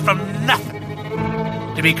rose from nothing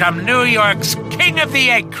to become New York's King of the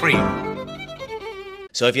Egg Cream.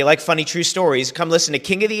 So if you like funny true stories, come listen to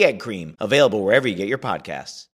King of the Egg Cream, available wherever you get your podcasts.